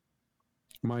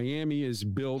 Miami is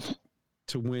built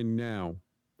to win now.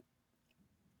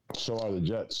 So are the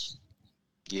Jets.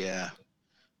 Yeah.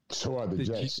 So are the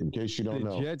Jets, in case you don't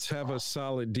know. The Jets have a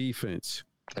solid defense.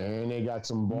 And they got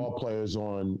some ball players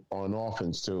on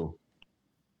offense, too.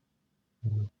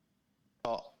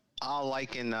 I'll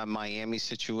liken the Miami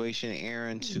situation,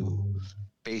 Aaron, to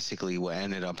basically what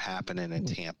ended up happening in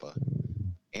Tampa.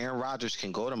 Aaron Rodgers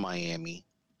can go to Miami,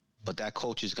 but that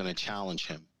coach is going to challenge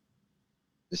him.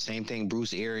 The same thing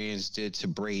Bruce Arians did to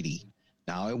Brady.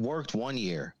 Now, it worked 1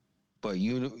 year, but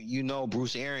you know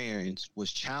Bruce Arians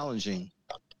was challenging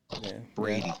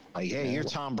Brady. Yeah. Like, hey, you're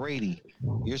Tom Brady.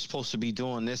 You're supposed to be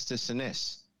doing this, this, and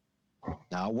this.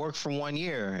 Now, it worked for 1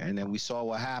 year, and then we saw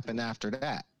what happened after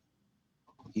that.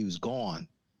 He was gone.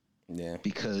 Yeah.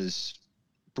 Because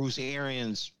Bruce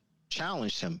Arians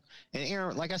challenged him. And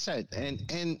Aaron, like I said,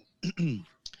 and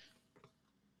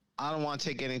I don't want to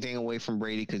take anything away from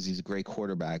Brady because he's a great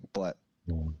quarterback, but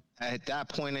at that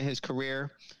point in his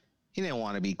career, he didn't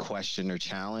want to be questioned or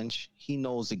challenged. He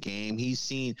knows the game. He's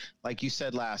seen, like you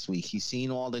said last week, he's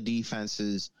seen all the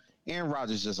defenses. Aaron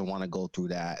Rodgers doesn't want to go through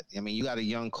that. I mean, you got a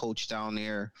young coach down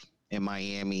there in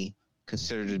Miami,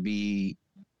 considered to be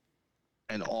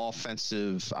an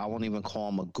offensive, I won't even call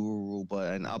him a guru,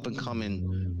 but an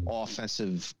up-and-coming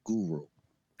offensive guru.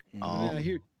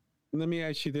 Let me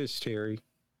ask you this, Terry.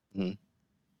 Mm-hmm.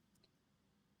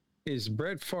 Is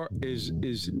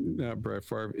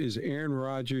Aaron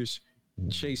Rodgers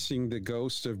chasing the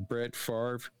ghost of Brett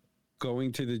Favre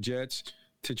going to the Jets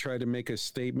to try to make a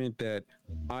statement that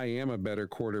I am a better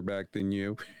quarterback than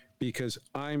you because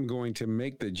I'm going to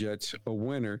make the Jets a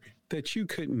winner that you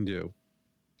couldn't do?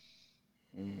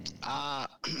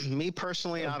 Me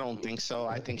personally, I don't think so.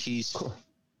 I think he's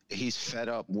fed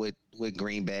up with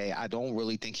Green Bay. I don't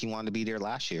really think he wanted to be there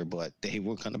last year, but they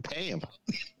were going to pay him.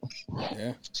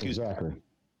 Yeah, Exactly.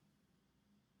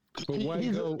 But why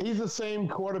go? He's the same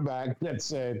quarterback that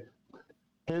said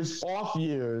his off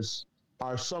years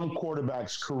are some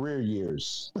quarterbacks' career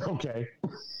years. Okay.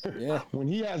 yeah. When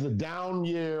he has a down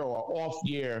year or off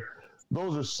year,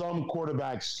 those are some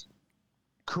quarterbacks'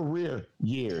 career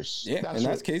years. Yeah, and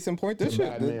that's case in point this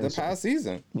year, the past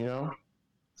season. You know?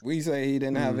 We say he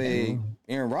didn't have a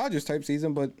Aaron Rodgers type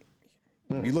season, but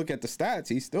you look at the stats,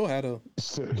 he still had a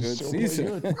good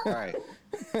season. Good. Right.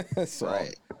 So,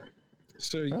 Right.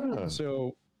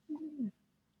 So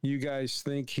you guys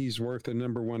think he's worth a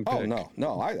number one pick? Oh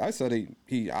no! I said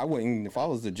I wouldn't. If I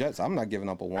was the Jets, I'm not giving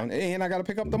up a one. And I got to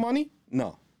pick up the money.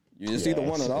 No, you just either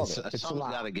one or the other. Something's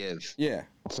got to give. Yeah,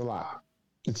 It's a lot.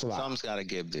 It's a lot. Something's got to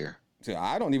give there. so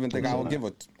I don't even think I would give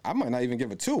a. I might not even give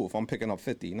a 2 if I'm picking up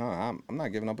 50. No, I'm not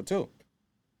giving up a 2.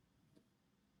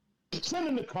 Send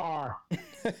in the car.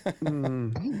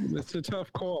 It's a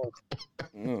tough call.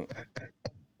 Mm.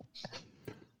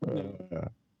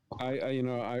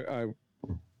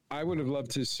 I would have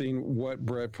loved to have seen what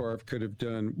Brett Favre could have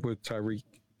done with Tyreek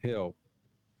Hill.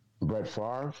 Brett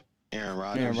Favre. Aaron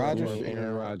Rodgers. Aaron Rodgers.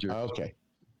 Aaron Rodgers. Okay.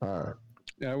 All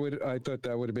right. I thought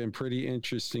that would have been pretty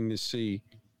interesting to see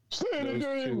those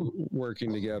two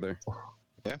working together.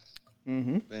 Yeah.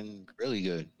 Mm-hmm. Been really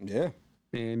good. Yeah,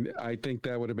 And I think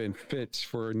that would have been fits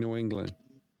for New England.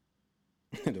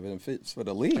 it'd have been fits for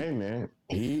the league. Hey man,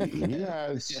 he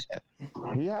has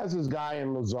his guy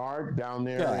in Lazard down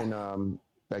there, Yeah. and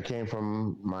that came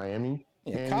from Miami.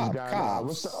 Yeah, and Cobb, he's got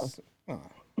Cobbs.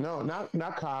 no,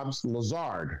 not Cobb's,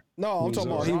 Lazard. No, I'm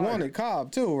talking about he Lazard. wanted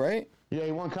Cobb too, right? Yeah,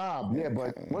 he won Cobb. Yeah,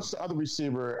 but what's the other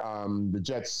receiver the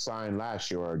Jets signed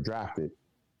last year or drafted?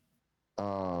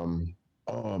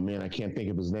 Oh man, I can't think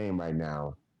of his name right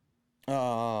now.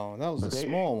 Oh, that was But a they-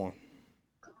 small one.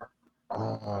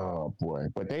 Oh boy,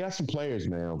 but they got some players,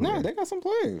 man. over No, there. they got some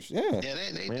players. Yeah. Yeah,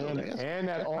 they do. Man, They got and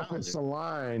that some offensive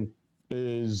line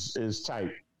is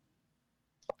tight.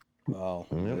 Well,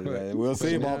 Yeah. we'll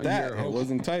see But about now that. you're It hoping-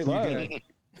 wasn't tight. You last.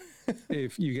 got-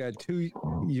 if you got two,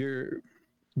 you're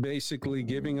basically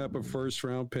giving up a first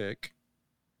round pick.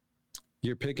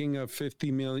 You're picking up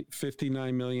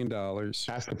 $59 million That's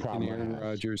the in problem. I Aaron have.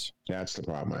 Rodgers. That's the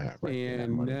problem I have. Right there, that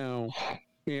And money. now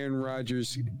Aaron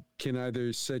Rodgers can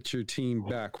either set your team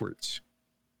backwards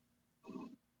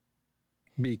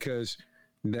because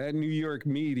that New York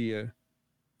media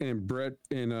and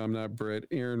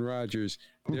Aaron Rodgers,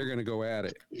 they're going to go at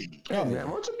it. Hey, man,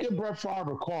 why don't you give Brett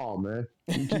Favre a call, man?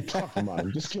 You keep talking about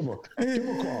him. Just give him a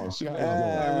call. See how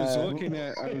he's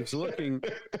doing.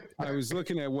 I was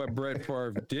looking at what Brett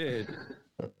Favre did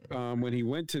when he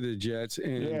went to the Jets,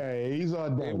 and Yeah, he's all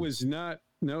done. it was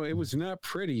not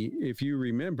pretty, if you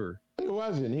remember. It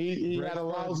wasn't. He Brett had a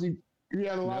Favre- lousy. He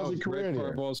had a lousy career Brett there.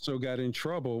 Favre also got in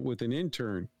trouble with an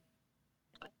intern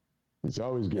He's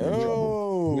always getting in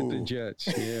trouble. with the Oh, Jets.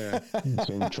 Yeah. He's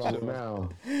in trouble now.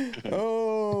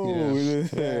 oh,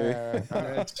 Yeah.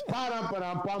 That's,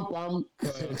 Ba-dum-ba-dum-bum-bum.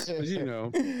 you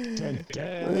know, I'm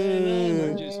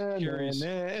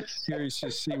just curious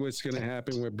to see what's going to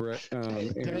happen with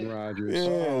Aaron Rodgers. yeah.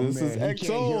 Oh, This is man, you can't XO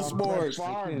get off Sports,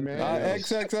 Brett Favre, man. not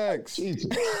XXX. Jesus.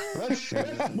 Let's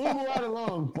move right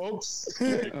along, folks.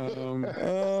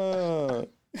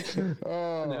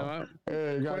 Oh, Now,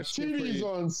 hey, got question for TVs you.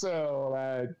 on sale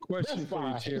at question Best for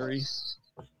you, Buy. Terry.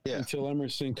 Yeah. Until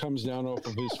Emerson comes down off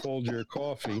of his Folger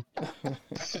coffee.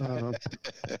 All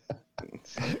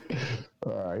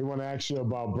right, he want to ask you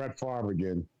about Brett Favre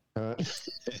again.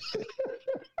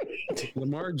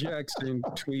 Lamar Jackson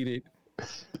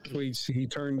tweets he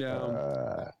turned down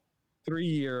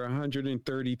 3-year,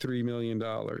 $133 million.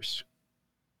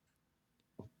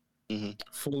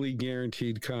 Fully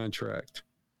guaranteed contract.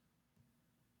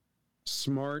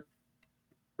 Smart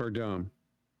or dumb?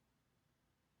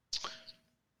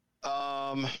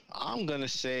 I'm gonna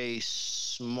say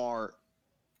smart,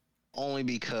 only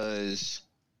because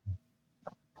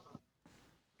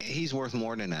he's worth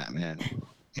more than that, man.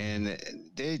 And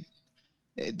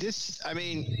I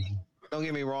mean, don't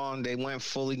get me wrong, they went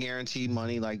fully guaranteed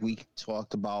money like we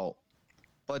talked about,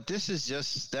 but this is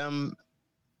just them.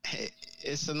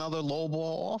 It's another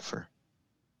lowball offer.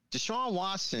 Deshaun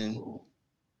Watson's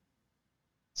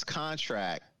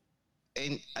contract,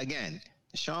 and again,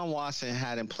 Deshaun Watson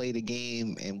hadn't played a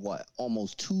game in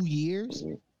almost 2 years.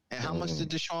 And how much did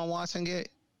Deshaun Watson get?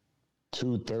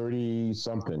 230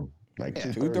 something, like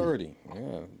 230. Yeah,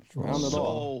 round it off.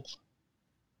 So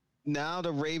now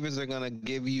the Ravens are gonna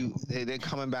give you. They're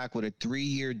coming back with a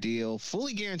 3-year deal,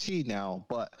 fully guaranteed now.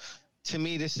 But to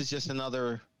me, this is just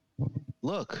another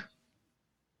look.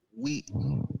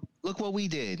 Look what we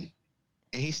did,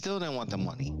 and he still didn't want the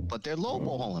money, but they're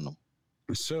lowballing him.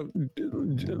 So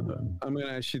I'm going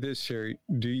to ask you this, Sherry.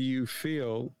 Do you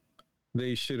feel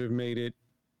they should have made it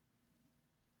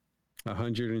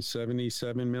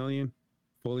 177 million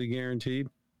fully guaranteed?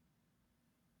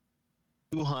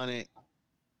 200,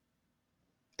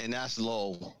 and that's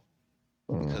low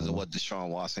because of what Deshaun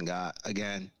Watson got.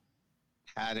 Again,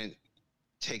 hadn't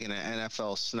taken an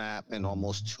NFL snap in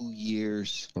almost 2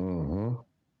 years.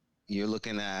 You're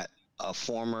looking at a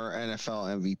former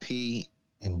NFL MVP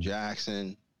in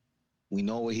Jackson. We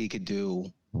know what he could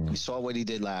do. We saw what he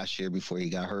did last year before he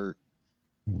got hurt.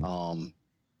 And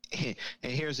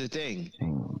here's the thing.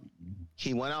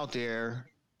 He went out there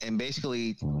and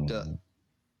basically the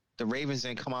Ravens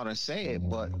didn't come out and say it,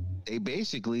 but they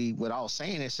basically, without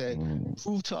saying it, said,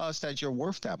 prove to us that you're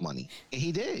worth that money. And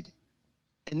he did.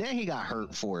 And then he got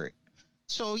hurt for it.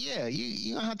 So, yeah,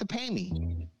 you're going to have to pay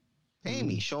me. Pay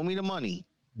me. Show me the money.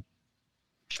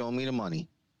 Show me the money.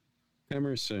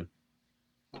 Emerson.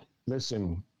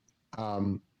 Listen,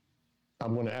 I'm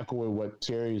going to echo what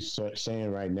Terry's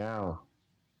saying right now.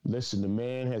 Listen, the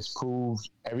man has proved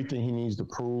everything he needs to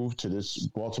prove to this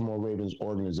Baltimore Ravens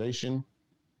organization.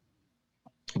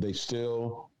 They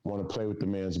still want to play with the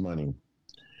man's money.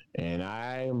 And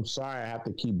I am sorry I have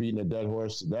to keep beating a dead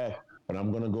horse to death, but I'm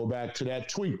going to go back to that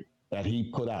tweet that he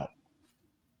put out.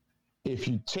 If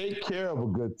you take care of a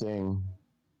good thing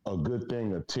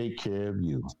will take care of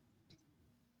you.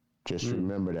 Just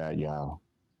remember that, y'all.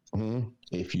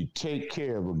 If you take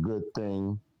care of a good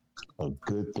thing,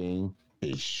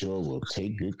 it sure will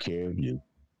take good care of you.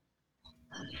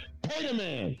 Pay the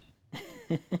man.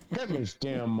 Get this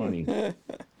damn money.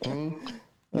 You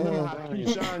know how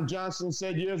Keyshawn Johnson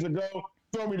said years ago,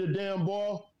 throw me the damn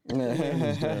ball? Get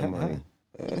this damn money.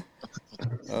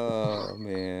 Oh,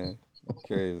 man.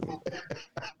 Crazy.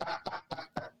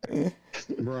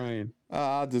 Brian.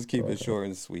 I'll just keep it short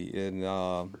and sweet. And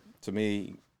to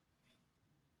me,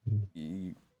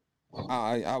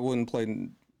 I wouldn't play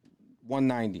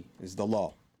 190 is the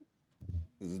law.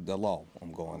 This is the law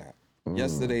I'm going at.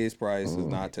 Yesterday's price is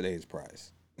not today's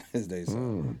price, as they say.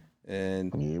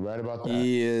 And you're right about that.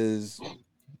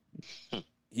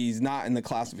 He's not in the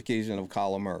classification of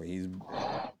Kyler Murray. He's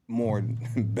more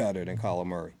better than Kyler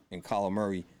Murray. And Kyler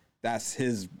Murray, that's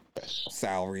his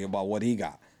salary about what he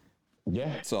got.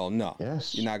 Yeah. So, no,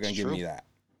 you're not going to give me that.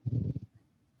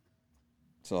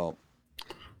 So,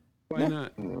 why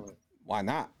not? Why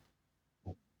not?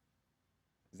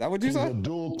 Is that what you said? He's a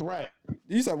dual threat.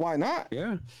 You said, why not?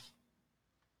 Yeah.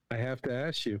 I have to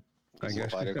ask you. I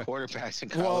guess. By the quarterbacks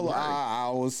and Kyler Well, Murray. I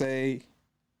will say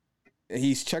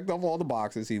he's checked off all the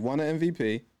boxes. He won an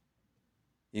MVP.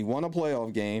 He won a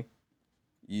playoff game.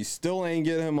 You still ain't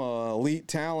get him a elite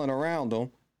talent around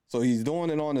him. So he's doing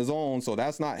it on his own. So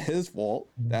that's not his fault.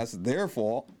 That's their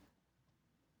fault.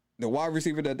 The wide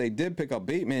receiver that they did pick up,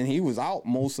 Bateman, he was out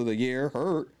most of the year,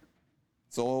 hurt.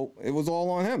 So it was all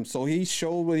on him. So he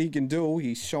showed what he can do.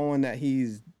 He's showing that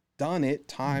he's done it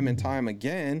time and time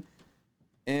again.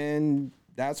 And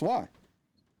that's why.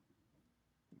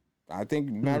 I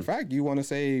think, matter of fact, you want to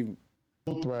say,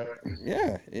 threat.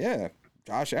 Yeah.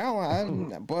 Josh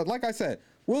Allen. But like I said,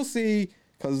 we'll see,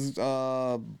 because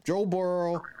Joe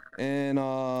Burrow and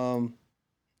the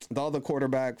other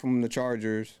quarterback from the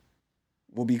Chargers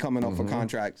will be coming up for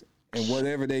contracts. And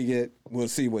whatever they get, we'll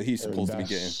see what he's supposed to be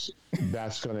getting.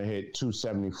 That's going to hit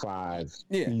 275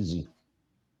 easy.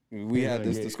 We had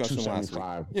this discussion last week.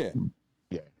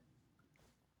 Yeah.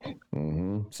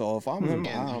 So if I'm him,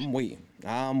 I'm waiting.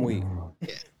 Yeah.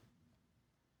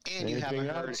 And you haven't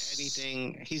heard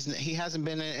anything. He hasn't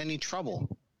been in any trouble.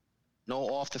 No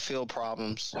off the field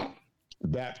problems.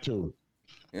 That too.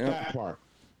 Yeah. That part.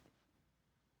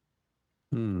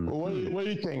 Well, what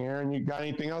do you think, Aaron? You got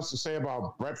anything else to say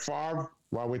about Brett Favre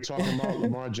while we're talking about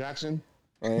Lamar Jackson?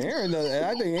 I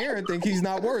think Aaron think he's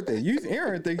not worth it.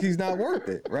 Aaron think he's not worth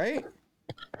it, right?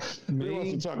 He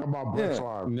wants to talk about Brett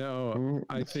Favre. No,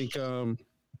 I think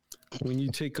when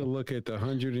you take a look at the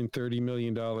 $130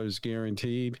 million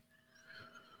guaranteed,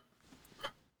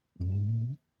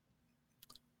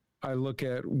 I look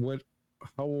at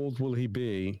how old will he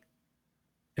be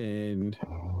in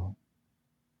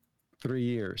 3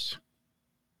 years?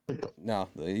 No,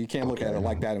 you can't look at it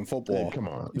like that in football. Hey, come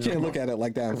on. You can't look at it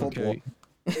like that in football. Okay.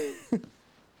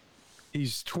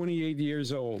 He's 28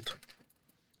 years old.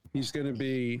 He's going to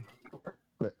be.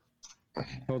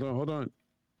 Hold on.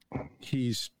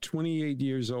 He's 28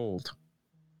 years old.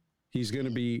 He's going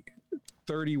to be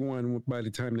 31 by the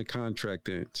time the contract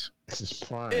ends. That's his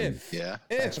prime.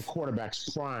 That's a quarterback's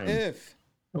prime.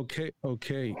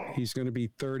 Okay. He's going to be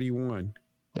 31.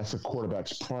 That's a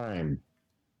quarterback's prime.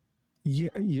 Yeah.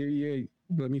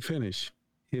 Let me finish.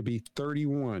 He'll be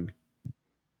 31.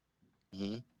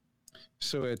 Mm-hmm.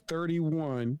 So at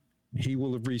 31, he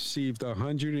will have received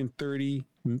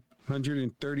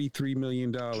 $133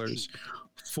 million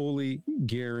fully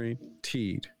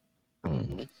guaranteed.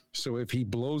 Mm-hmm. So if he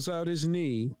blows out his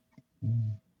knee,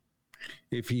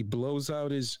 if he blows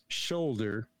out his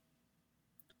shoulder,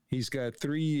 he's got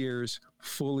 3 years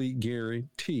fully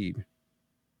guaranteed.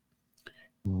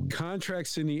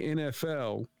 Contracts in the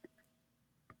NFL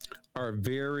are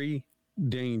very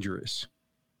dangerous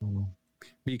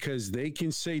because they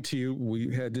can say to you,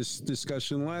 we had this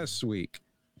discussion last week,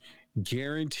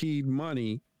 guaranteed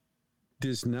money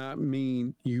does not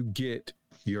mean you get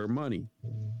your money.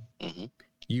 Mm-hmm.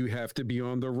 You have to be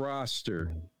on the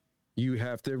roster. You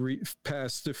have to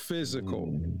pass the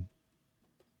physical.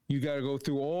 You got to go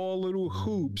through all little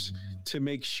hoops to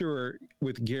make sure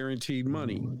with guaranteed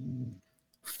money.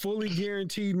 Fully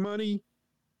guaranteed money,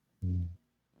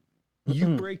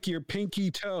 you break your pinky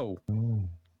toe,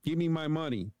 give me my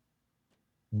money.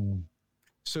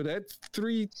 So that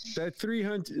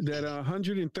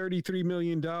 $133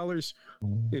 million,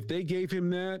 if they gave him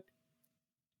that,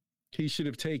 he should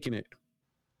have taken it.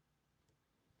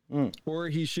 Or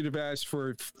he should have asked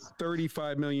for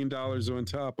 $35 million on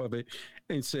top of it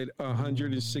and said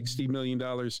 $160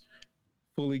 million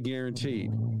fully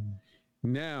guaranteed.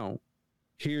 Now,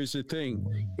 here's the thing.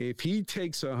 If he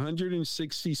takes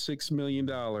 $166 million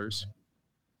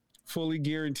fully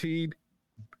guaranteed,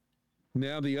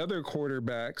 now the other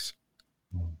quarterbacks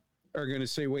are going to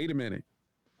say, wait a minute.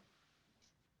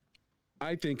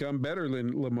 I think I'm better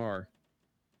than Lamar.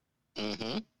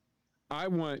 Mm-hmm. I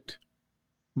want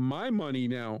my money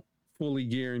now fully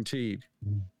guaranteed.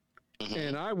 Mm-hmm.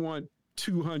 And I want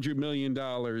 $200 million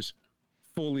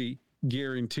fully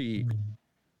guaranteed.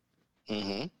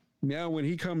 Mm-hmm. Now, when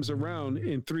he comes around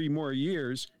in 3 more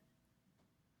years,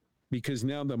 because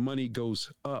now the money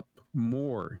goes up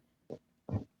more.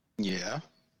 Yeah.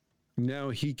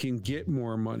 Now he can get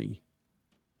more money.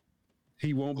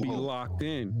 He won't be locked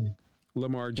in.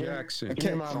 Lamar Jackson.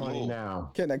 Give me my money now.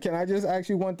 Can I just ask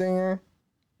you one thing here?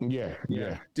 Yeah.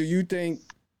 Do you think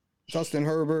Justin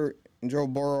Herbert and Joe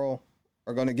Burrow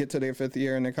are going to get to their 5th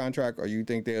year in their contract, or you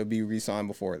think they'll be re-signed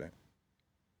before then?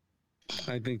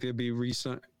 I think they'll be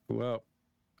re-signed. Well,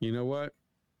 you know what?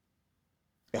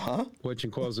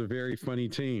 Whatchamacall's a very funny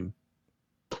team.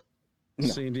 No.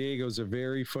 San Diego's a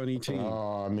very funny team.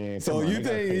 Oh, man. So you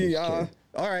think, all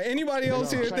right, anybody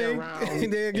else here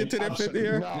think they'll get to their 5th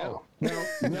year?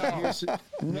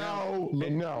 No.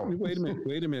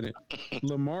 Wait a minute.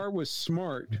 Lamar was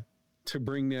smart to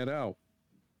bring that out.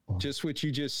 Just what you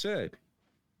just said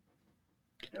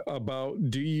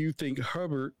about, do you think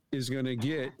Hubbard is going to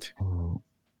get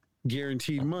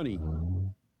guaranteed money?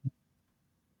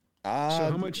 So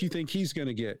how much you think he's going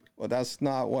to get? Well, that's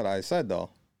not what I said,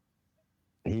 though.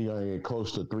 He's going to get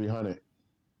close to 300.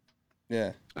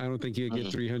 Yeah. I don't think he'll get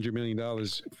 $300 million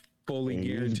fully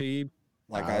guaranteed.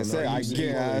 Like I said, I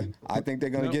think they're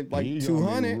going to get like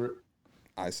 200.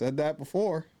 I said that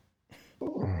before.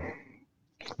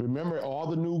 Remember, all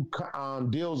the new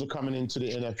deals are coming into the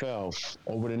NFL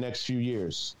over the next few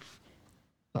years.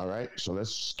 All right? So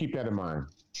let's keep that in mind.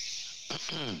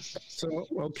 So,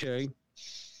 okay.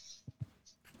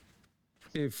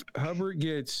 If Hubbard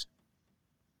gets,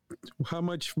 how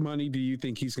much money do you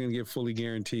think he's going to get fully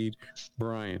guaranteed,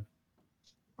 Brian?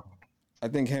 I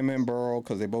think him and Burrow,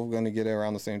 because they're both going to get it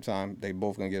around the same time, they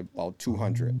both going to get about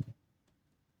 200.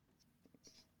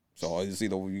 So it's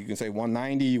either you can say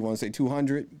 190, you want to say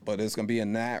 200, but it's going to be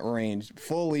in that range,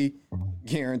 fully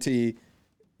guaranteed,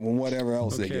 whatever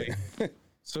else they get.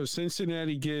 So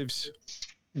Cincinnati gives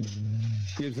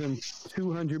them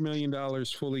 $200 million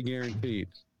fully guaranteed.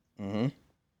 Mm-hmm.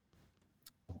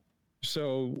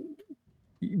 So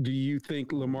do you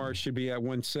think Lamar should be at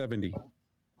 170?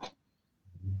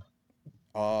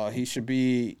 He should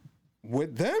be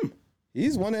with them.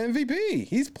 He's won an MVP.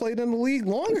 He's played in the league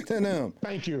longer than them.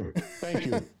 Thank you.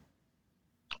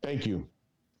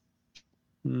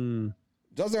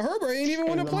 Justin Herbert ain't even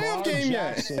won a playoff game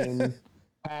yet. Jackson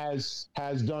has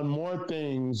done more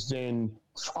things than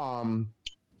Deshaun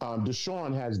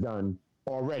has done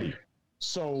already.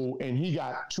 So, and he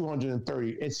got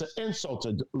 230. It's an insult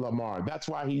to Lamar. That's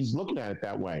why he's looking at it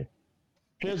that way.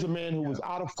 Here's a man who was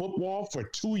out of football for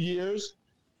 2 years,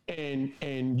 and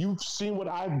you've seen what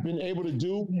I've been able to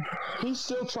do. He's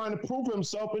still trying to prove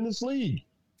himself in this league.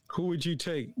 Who would you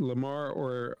take, Lamar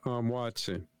or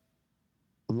Watson?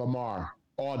 Lamar,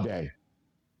 all day.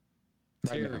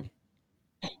 Right now. Terry.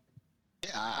 Yeah,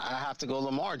 I have to go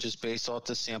Lamar just based off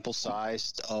the sample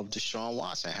size of Deshaun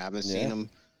Watson. I haven't seen him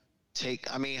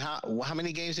take. I mean, how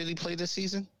many games did he play this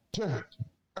season? I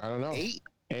don't know. 8.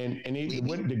 And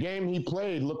the game he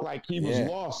played looked like he was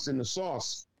lost in the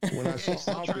sauce. When I saw He's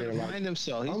him out trying there, to find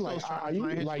himself. He's I'm like, are you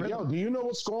like, yo, do you know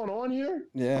what's going on here?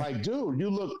 Yeah. Like, dude, you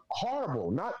look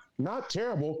horrible. Not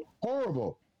terrible,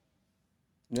 horrible.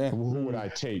 Yeah. Who would I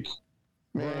take?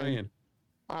 Man, Ryan.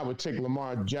 I would take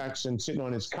Lamar Jackson sitting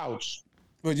on his couch.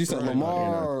 But you said Right,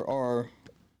 Lamar or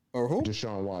who?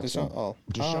 Deshaun Watson. Deshaun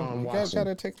Watson. You guys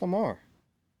gotta take Lamar.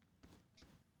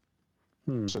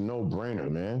 It's a no-brainer,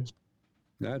 man.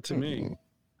 Not to me.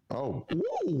 Oh,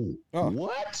 ooh,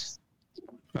 what?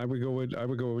 I would go with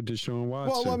Deshaun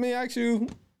Watson. Well, let me ask you.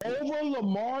 Over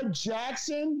Lamar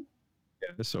Jackson?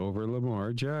 Yes, over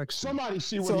Lamar Jackson. Somebody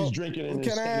see what he's drinking in his.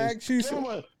 Can I ask you?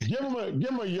 Give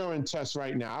him a urine test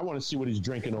right now. I want to see what he's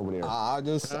drinking over there.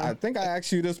 I think I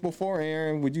asked you this before,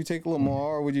 Aaron. Would you take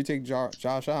Lamar or would you take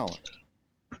Josh Allen?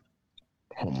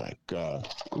 Oh my God.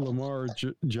 Lamar,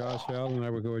 Josh Allen. I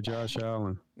would go with Josh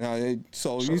Allen. Now,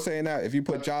 so you saying that if you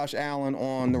put Josh Allen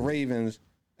on the Ravens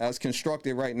as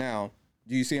constructed right now,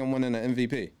 do you see him winning an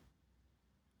MVP?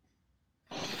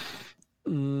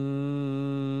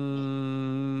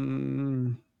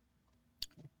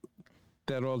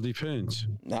 That all depends.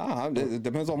 Nah, it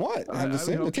depends on what. I'm just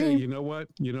saying the okay, team. you know what?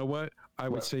 I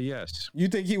would say yes. You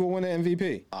think he will win an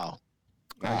MVP? Oh,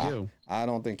 I do. I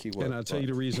don't think he will. And I'll tell you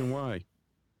the reason why.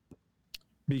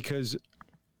 Because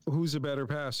who's a better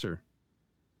passer?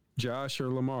 Josh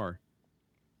or Lamar?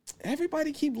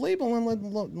 Everybody keep labeling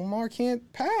Lamar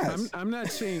can't pass. I'm not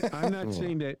saying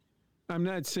that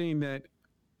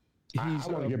he's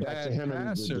I want to a get back to bad him and the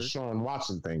passer. Deshaun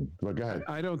Watson thing. But go ahead.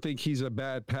 I don't think he's a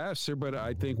bad passer, but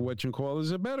I think what you call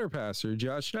is a better passer.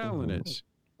 Josh Allen is.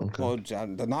 Okay. Well,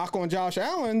 the knock on Josh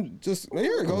Allen just a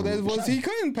year ago that was he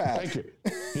couldn't pass. Thank you.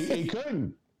 He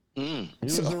couldn't. He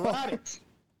was erratic.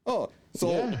 Oh,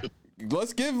 so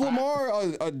let's give Lamar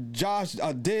a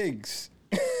Diggs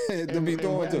to be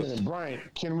throwing to. Brian,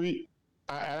 can we?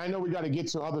 I know we got to get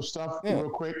to other stuff real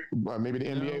quick, maybe the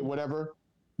NBA, whatever.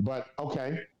 But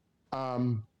okay,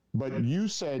 but you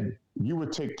said you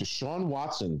would take Deshaun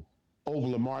Watson over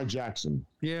Lamar Jackson.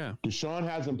 Yeah. Deshaun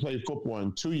hasn't played football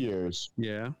in 2 years.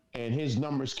 Yeah. And his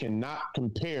numbers cannot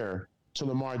compare to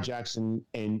Lamar Jackson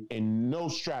in no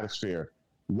stratosphere.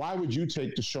 Why would you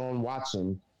take Deshaun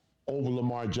Watson over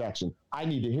Lamar Jackson? I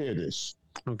need to hear this.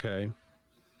 Okay.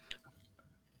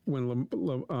 When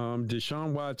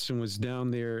Deshaun Watson was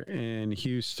down there in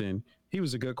Houston, he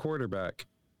was a good quarterback.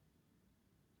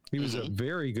 He was a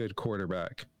very good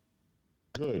quarterback.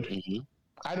 Good.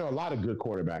 I know a lot of good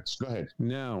quarterbacks. Go ahead.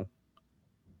 Now,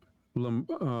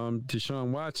 Deshaun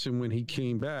Watson, when he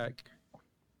came back,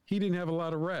 he didn't have a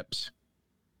lot of reps.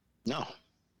 no.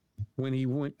 When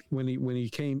he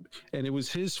came, and it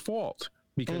was his fault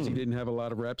because he didn't have a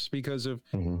lot of reps because of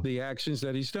the actions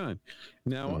that he's done.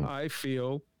 Now, I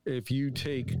feel if you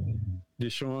take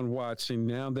Deshaun Watson,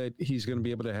 now that he's going to be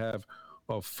able to have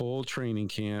a full training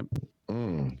camp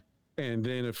and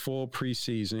then a full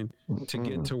preseason to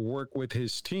get to work with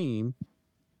his team,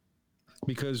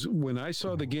 because when I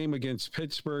saw the game against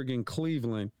Pittsburgh and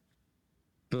Cleveland,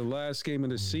 the last game of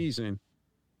the season,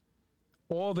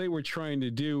 all they were trying to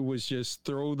do was just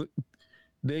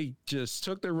they just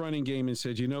took the running game and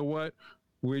said, you know what?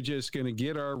 We're just going to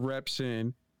get our reps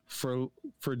in for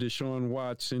Deshaun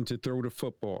Watson to throw the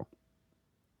football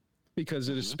because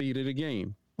of the speed of the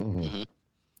game.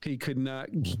 He could not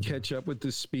catch up with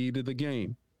the speed of the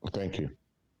game. Thank you.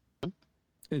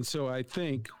 And so I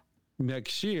think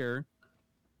next year,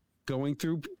 going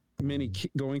through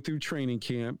training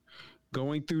camp,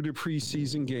 going through the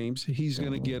preseason games, he's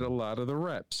going to get a lot of the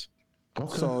reps.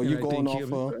 Okay. So you're going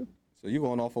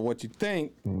off of what you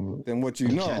think than what you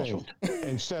know.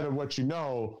 Instead of what you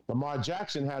know, Lamar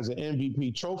Jackson has an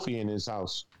MVP trophy in his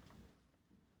house.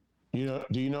 You know?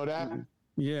 Do you know that?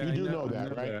 Yeah, you do know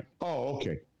that, right? That. Oh,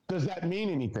 okay. Does that mean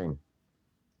anything?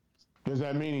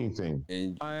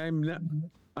 I'm not.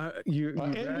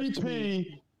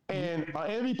 MVP and an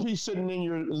MVP sitting in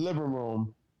your living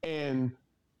room and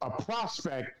a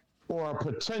prospect or a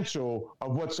potential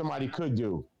of what somebody could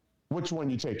do. Which one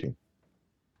you taking?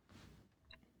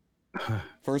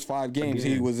 First 5 games,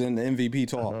 he was in the MVP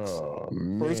talks.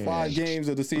 First 5 games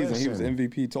of the season, he was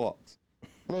MVP talks.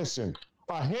 Listen,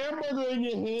 a hamburger in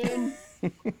your hand,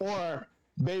 or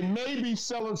they may be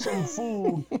selling some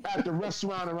food at the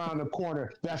restaurant around the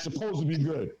corner that's supposed to be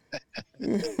good.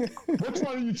 Which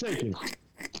one are you taking?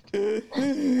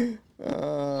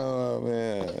 Oh,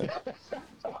 man.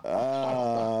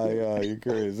 Yeah, you're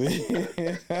crazy.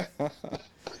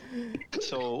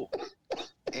 So,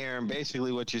 Aaron,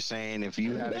 basically what you're saying, if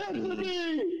you had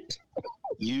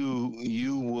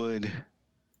you would,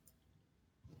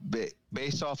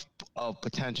 based off of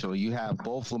potential, you have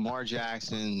both Lamar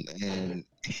Jackson and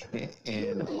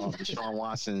Deshaun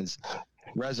Watson's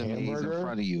resumes in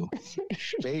front of you.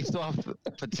 Based off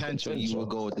potential, you would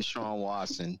go with Deshaun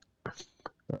Watson.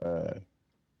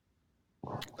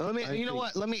 Let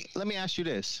me ask you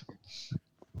this: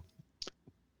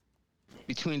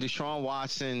 between Deshaun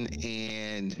Watson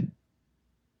and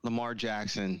Lamar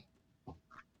Jackson,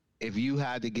 if you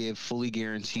had to give fully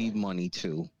guaranteed money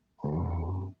to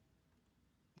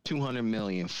 $200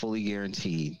 million, fully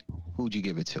guaranteed, who'd you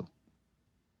give it to?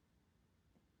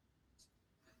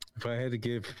 If I had to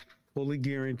give fully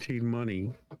guaranteed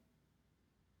money,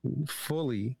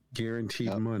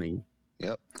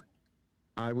 Yep.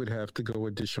 I would have to go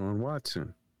with Deshaun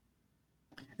Watson.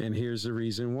 And here's the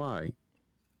reason why.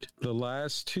 The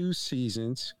last 2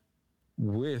 seasons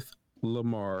with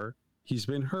Lamar, he's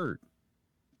been hurt.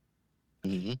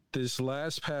 Mm-hmm. This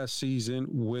past season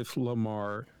with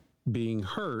Lamar being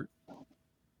hurt,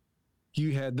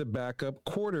 you had the backup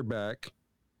quarterback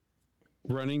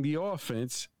running the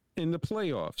offense in the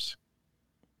playoffs.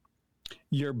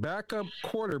 Your backup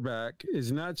quarterback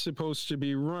is not supposed to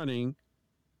be running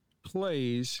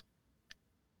plays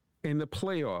in the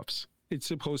playoffs. It's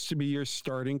supposed to be your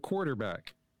starting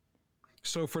quarterback.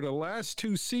 So for the last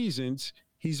 2 seasons,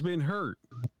 he's been hurt.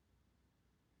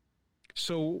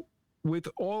 So with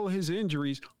all his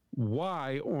injuries,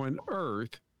 why on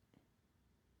earth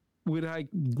would I,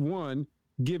 one,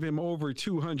 give him over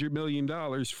 $200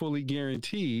 million fully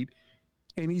guaranteed,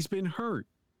 and he's been hurt?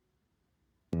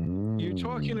 You're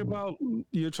talking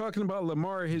about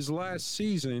Lamar, his last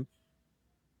season.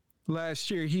 Last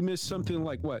year, he missed something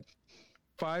like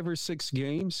 5 or 6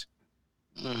 games.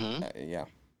 Mm-hmm. Yeah,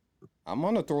 I'm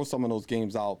gonna throw some of those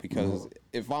games out because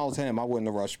if I was him, I wouldn't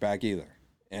have rushed back either,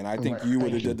 and I think you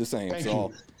would have did the same. Thank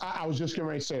you. I was just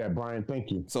going to say that, Brian.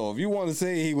 Thank you. So if you want to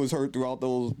say he was hurt throughout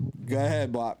those, go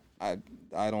ahead, but I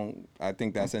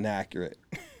think that's inaccurate.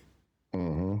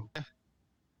 Mm-hmm.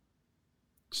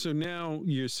 So now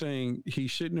you're saying he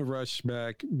shouldn't have rushed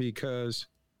back because...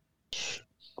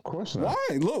 Of course not.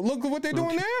 Why? Look at what they're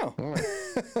doing now.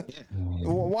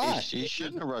 Why? He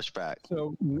shouldn't have rushed back.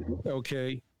 So,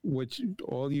 okay,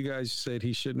 all you guys said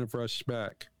he shouldn't have rushed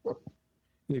back.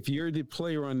 If you're the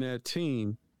player on that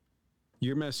team,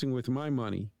 you're messing with my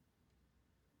money.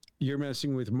 You're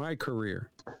messing with my career.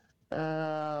 Because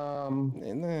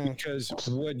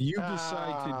what you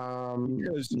decide to,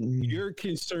 because you're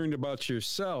concerned about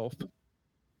yourself,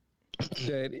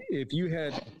 that if you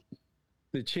had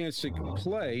the chance to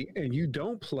play and you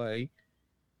don't play,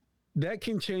 that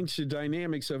can change the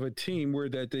dynamics of a team where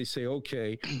that they say,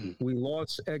 okay, we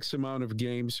lost X amount of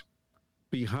games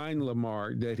behind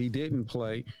Lamar that he didn't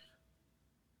play.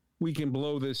 We can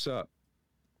blow this up,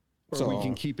 or we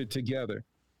can keep it together.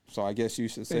 So I guess you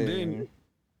should say the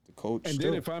coach. And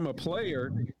then if I'm a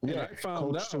player, and I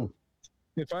found out,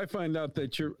 if I find out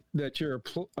that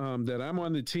that I'm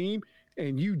on the team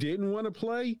and you didn't want to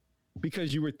play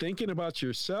because you were thinking about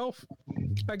yourself,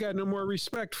 I got no more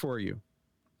respect for you,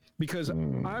 because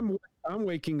I'm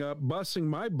waking up, busting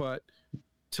my butt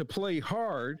to play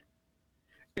hard,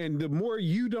 and the more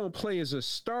you don't play as a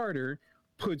starter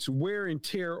puts wear and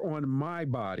tear on my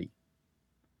body.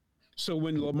 So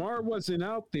when Lamar wasn't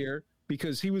out there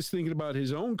because he was thinking about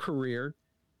his own career,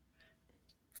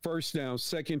 first down,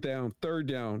 second down, third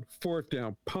down, fourth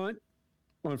down, punt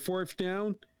on fourth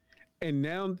down, and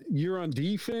now you're on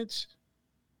defense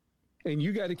and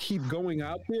you got to keep going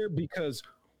out there because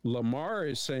Lamar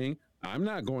is saying, I'm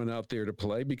not going out there to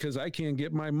play because I can't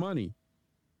get my money.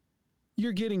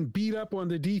 You're getting beat up on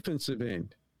the defensive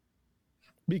end.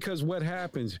 Because what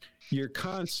happens? You're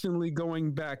constantly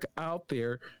going back out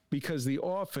there because the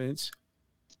offense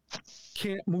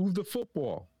can't move the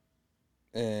football.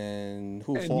 And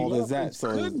whose fault is that?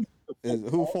 So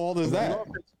whose fault is that?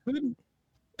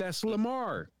 That's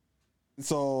Lamar.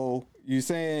 So you're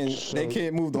saying they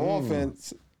can't move the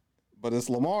offense, but it's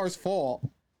Lamar's fault.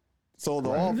 So the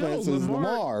offense is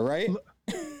Lamar, right?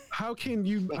 How can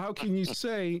you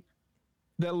say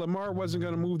that Lamar wasn't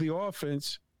going to move the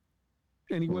offense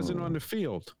and he wasn't on the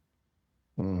field?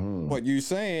 But you're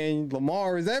saying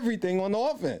Lamar is everything on the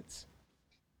offense,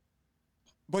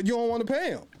 but you don't want to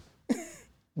pay him.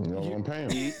 You don't want to pay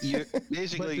him. You're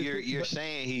basically you're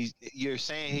saying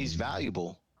he's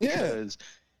valuable. Yeah. Because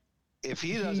if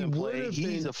he doesn't play,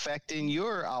 he's affecting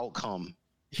your outcome.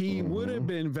 He would have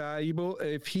been valuable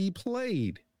if he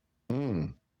played.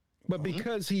 But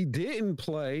because he didn't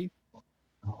play,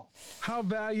 how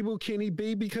valuable can he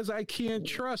be? Because I can't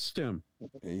trust him.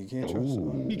 Yeah, you can't trust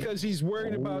him. Because he's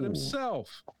worried about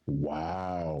himself.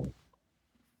 Wow.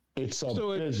 It's a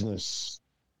business.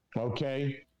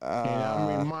 Okay? And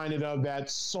I'm reminded of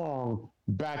that song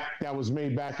that was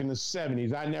made back in the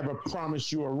 70s. I never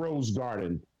promised you a rose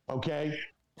garden. Okay?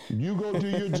 You go do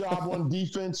your job on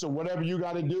defense or whatever you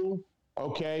got to do,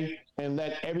 okay? And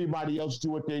let everybody else do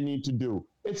what they need to do.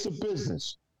 It's a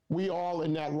business. We all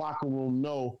in that locker room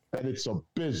know that it's a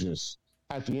business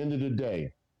at the end of the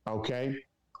day, okay?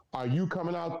 Are you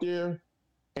coming out there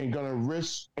and going to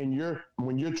risk,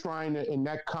 when you're trying to, in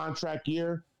that contract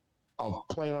year of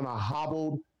playing on a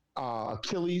hobbled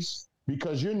Achilles,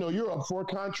 because you know you're up for a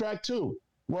contract too?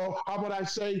 Well, how about I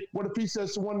say, what if he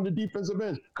says to one of the defensive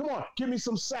ends, come on, give me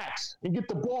some sacks and get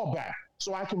the ball back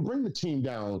so I can bring the team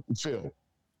down, Phil?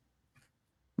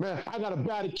 Man, I got a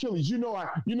bad Achilles. You know I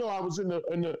was in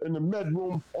the med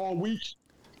room all week.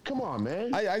 Come on,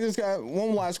 man. I just got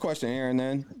one last question, Aaron,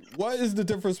 then. What is the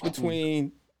difference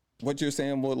between what you're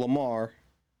saying with Lamar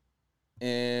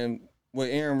and with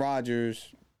Aaron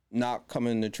Rodgers not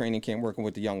coming to training camp working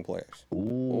with the young players?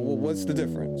 What's the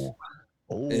difference?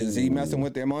 Is he messing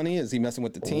with their money? Is he messing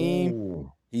with the team?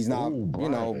 He's not,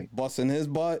 busting his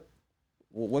butt.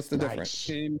 What's the difference?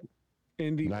 In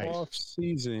the off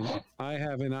season, I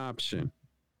have an option.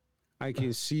 I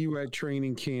can see you at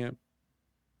training camp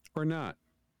or not.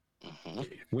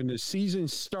 When the season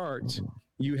starts,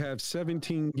 you have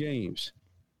 17 games.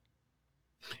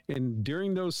 And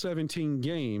during those 17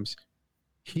 games,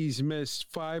 he's missed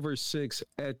 5 or 6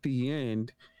 at the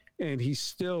end, and he's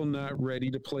still not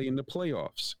ready to play in the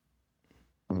playoffs.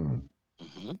 And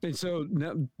so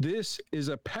now this is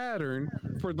a pattern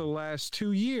for the last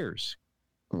 2 years.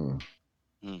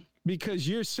 Because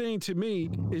you're saying to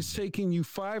me it's taking you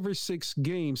 5 or 6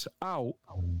 games out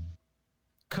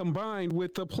combined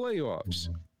with the playoffs.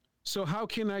 So how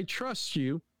can I trust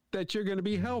you that you're going to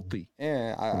be healthy?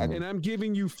 Yeah, and I'm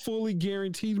giving you fully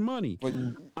guaranteed money. But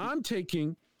I'm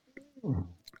taking,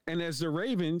 and as the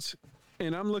Ravens,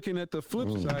 and I'm looking at the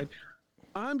flip side,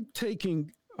 I'm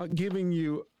taking, giving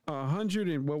you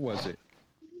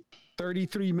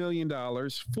 $33 million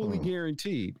fully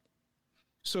guaranteed.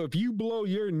 So if you blow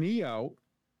your knee out,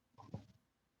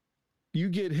 you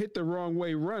get hit the wrong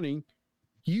way running,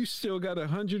 you still got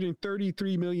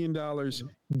 $133 million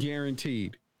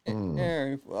guaranteed.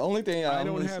 Aaron, the only thing I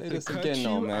don't have to cut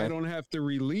you. I don't have to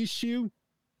release you.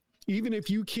 Even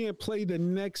if you can't play the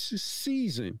next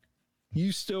season,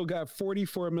 you still got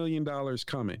 $44 million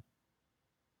coming.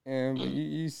 And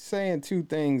you're saying two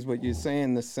things, but you're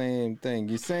saying the same thing.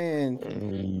 You're saying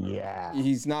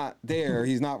he's not there,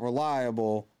 he's not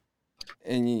reliable,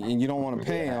 and you don't want to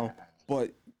pay him.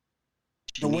 But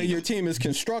the way your team is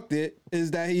constructed is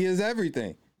that he is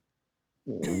everything.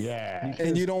 Yeah.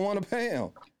 And you don't want to pay him.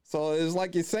 So it's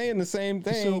like you're saying the same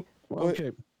thing. So,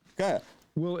 okay. Go ahead.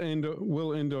 We'll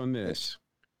end on this.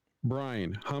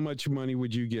 Brian, how much money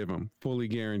would you give him, fully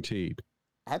guaranteed?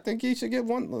 I think he should get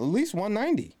at least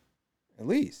 190, at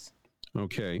least.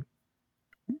 Okay.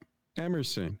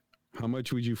 Emerson, how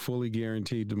much would you fully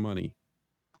guarantee the money?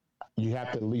 You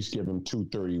have to at least give him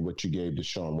 230, what you gave to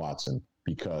Sean Watson,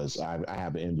 because I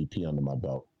have an MVP under my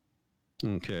belt.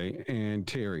 Okay. And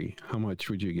Terry, how much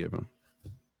would you give him?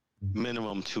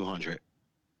 Minimum 200.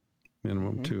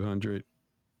 Minimum 200.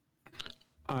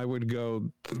 I would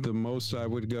go, the most I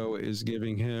would go is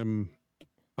giving him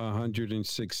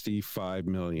 $165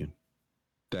 million.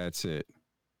 That's it.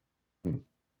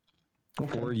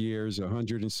 Okay. 4 years,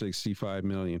 $165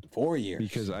 million. 4 years.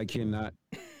 Because I cannot.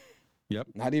 Yep.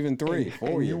 Not even 3.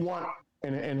 4 years. You want,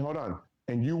 and hold on.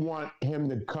 And you want him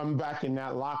to come back in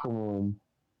that locker room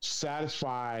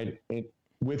satisfied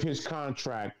with his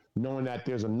contract, knowing that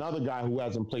there's another guy who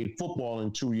hasn't played football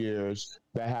in 2 years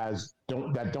that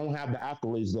don't have the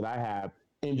accolades that I have.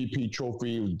 MVP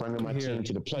trophy, was bringing my team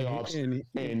to the playoffs, and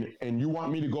you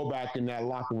want me to go back in that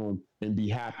locker room and be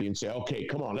happy and say, okay,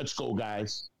 come on, let's go,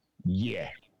 guys. Yeah.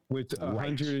 With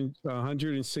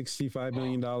 $165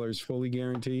 million fully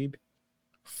guaranteed?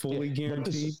 Fully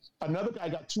guaranteed? Another guy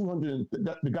got 200.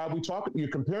 The guy you're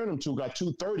comparing him to got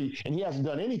 230, and he hasn't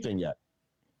done anything yet.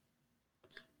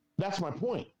 That's my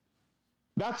point.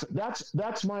 That's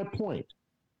my point.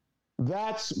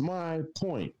 That's my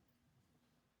point.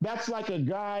 That's like a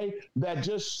guy that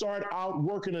just started out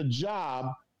working a job,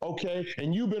 okay,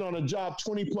 and you've been on a job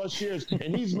 20 plus years,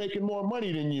 and he's making more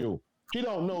money than you. He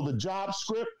don't know the job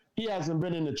script. He hasn't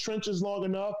been in the trenches long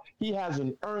enough. He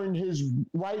hasn't earned his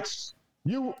rights.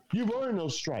 You've earned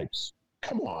those stripes.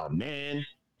 Come on, man.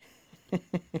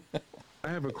 I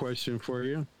have a question for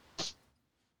you.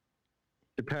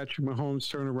 Did Patrick Mahomes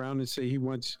turn around and say he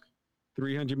wants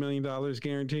 $300 million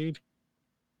guaranteed?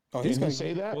 Oh, he's going to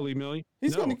say that? Fully million?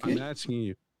 He's no, gonna I'm get- asking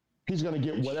you. He's going to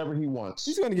get whatever he wants.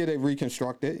 He's going to get it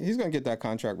reconstructed. He's going to get that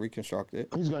contract reconstructed.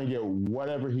 He's going to get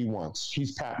whatever he wants.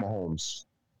 He's Pat Mahomes.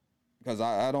 Because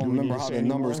I don't Do we remember need to how say the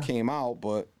numbers anymore? came out,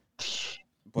 but it was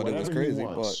Whatever he crazy.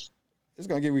 But wants. it's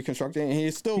going to get reconstructed, and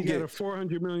he's still He got get. a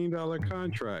 $400 million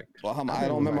contract. Well, I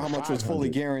don't remember how much was fully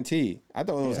 500. guaranteed. I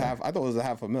thought it was Yeah. half. I thought it was a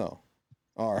 $500,000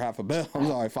 or $500,000. I'm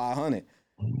sorry, 500.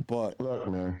 But Look,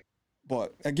 man.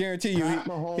 I guarantee you, Pat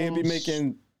he'll be Mahomes-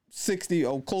 making 60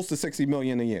 or close to 60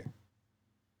 million a year.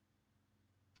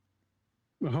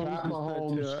 Pat Mahomes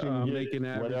Mahomes is can get make an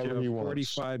average whatever of he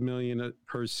wants. $45 million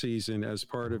per season as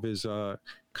part of his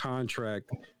contract,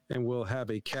 and will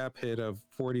have a cap hit of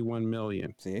 $41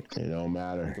 million. See, It don't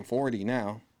matter. making 40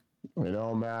 now. It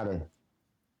don't matter.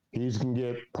 He's going to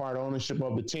get part ownership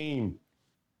of the team.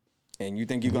 And you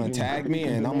think you're going to He can- tag he me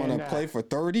can and I'm going to demand play that. for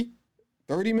 30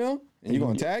 mil? And you're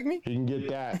going to tag me? He can get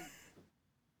that.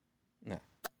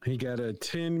 He got a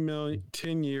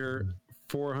 10-year,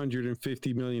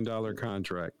 $450 million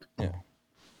contract, Yeah.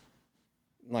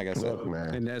 Like I said. Look,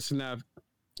 man. and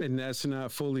that's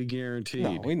not fully guaranteed.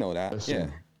 No, we know that. Listen,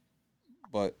 Yeah.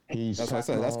 But He's that's what I Pat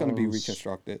said. That's going to be Mahomes.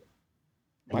 reconstructed.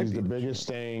 Might He's be. the biggest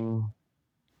thing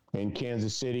in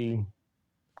Kansas City.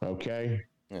 Okay?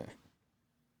 Yeah.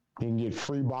 He can get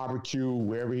free barbecue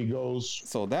wherever he goes.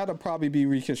 So that'll probably be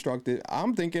reconstructed.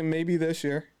 I'm thinking maybe this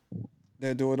year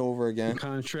they'll do it over again.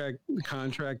 The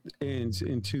contract ends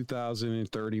in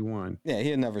 2031. Yeah,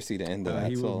 he'll never see the end of that.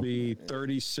 He so will be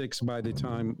 36 by the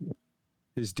time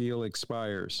his deal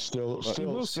expires. Still will see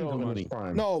in the his money.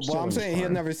 prime. no, but Still in I'm his saying he'll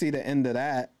prime. never see the end of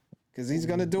that because he's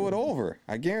gonna do it over.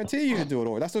 I guarantee you to do it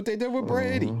over. That's what they did with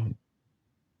Brady. Mhm.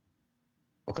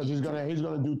 Because he's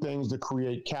gonna do things to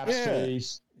create cap Yeah.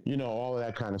 space, all of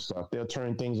that kind of stuff. They'll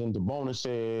turn things into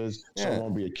bonuses, so Yeah. it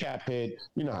won't be a cap hit.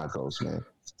 You know how it goes, man.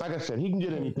 Like I said, he can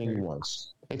get anything he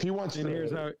wants. If he wants And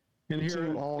here's how. And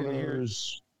team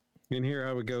owners, here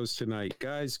how it goes tonight,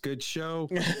 guys. Good show.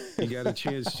 You got a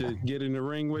chance to get in the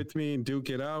ring with me and duke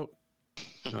it out.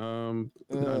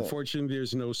 Unfortunately,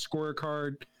 there's no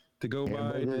scorecard to go by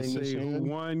Hamburger to in say this who hand?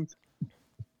 won,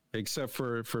 except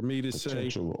for me to say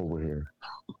potential over here.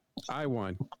 I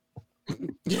won.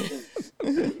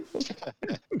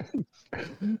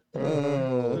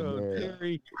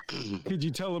 Terry, could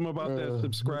you tell them about that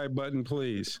subscribe button,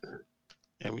 please?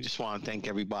 And we just want to thank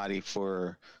everybody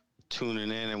for tuning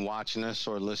in and watching us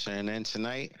or listening in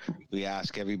tonight. We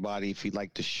ask everybody, if you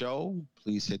like the show,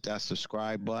 please hit that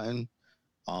subscribe button.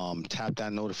 Tap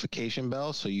that notification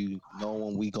bell so you know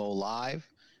when we go live,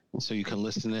 so you can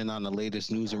listen in on the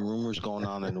latest news and rumors going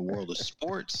on in the world of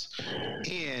sports.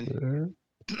 And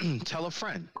tell a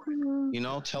friend,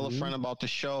 tell a friend about the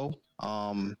show.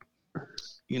 And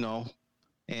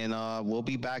we'll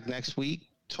be back next week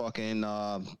talking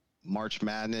March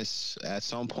Madness. At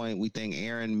some point, we think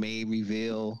Aaron may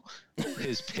reveal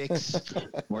his picks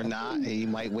or not. He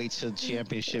might wait till the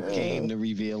championship game to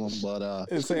reveal them, but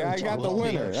And say, I got the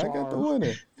winner. I got the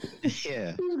winner.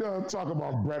 yeah, He's gonna talk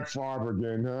about Brett Favre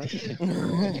again,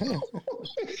 huh?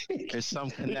 there's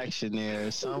some connection there.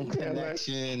 Some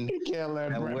connection He can't let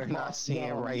that Brett we're Favre not seeing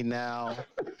down. right now.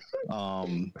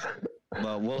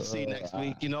 But we'll see next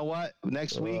week. You know what?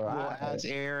 Next week we'll ask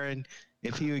Aaron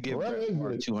if he would give Where Brett is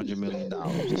Favre it? $200 million.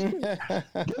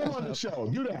 Get him on the show.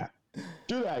 Do that.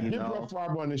 Get Brett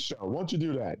Favre on the show. Won't you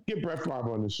do that? Get Brett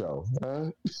Favre on the show.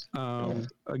 Huh?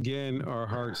 Again, our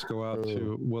hearts go out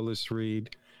to Willis Reed,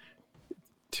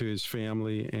 to his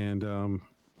family, and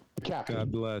Captain.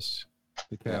 God bless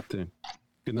the captain.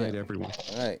 Good night, everyone.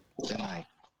 All right. Good night.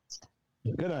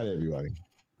 Good night, everybody.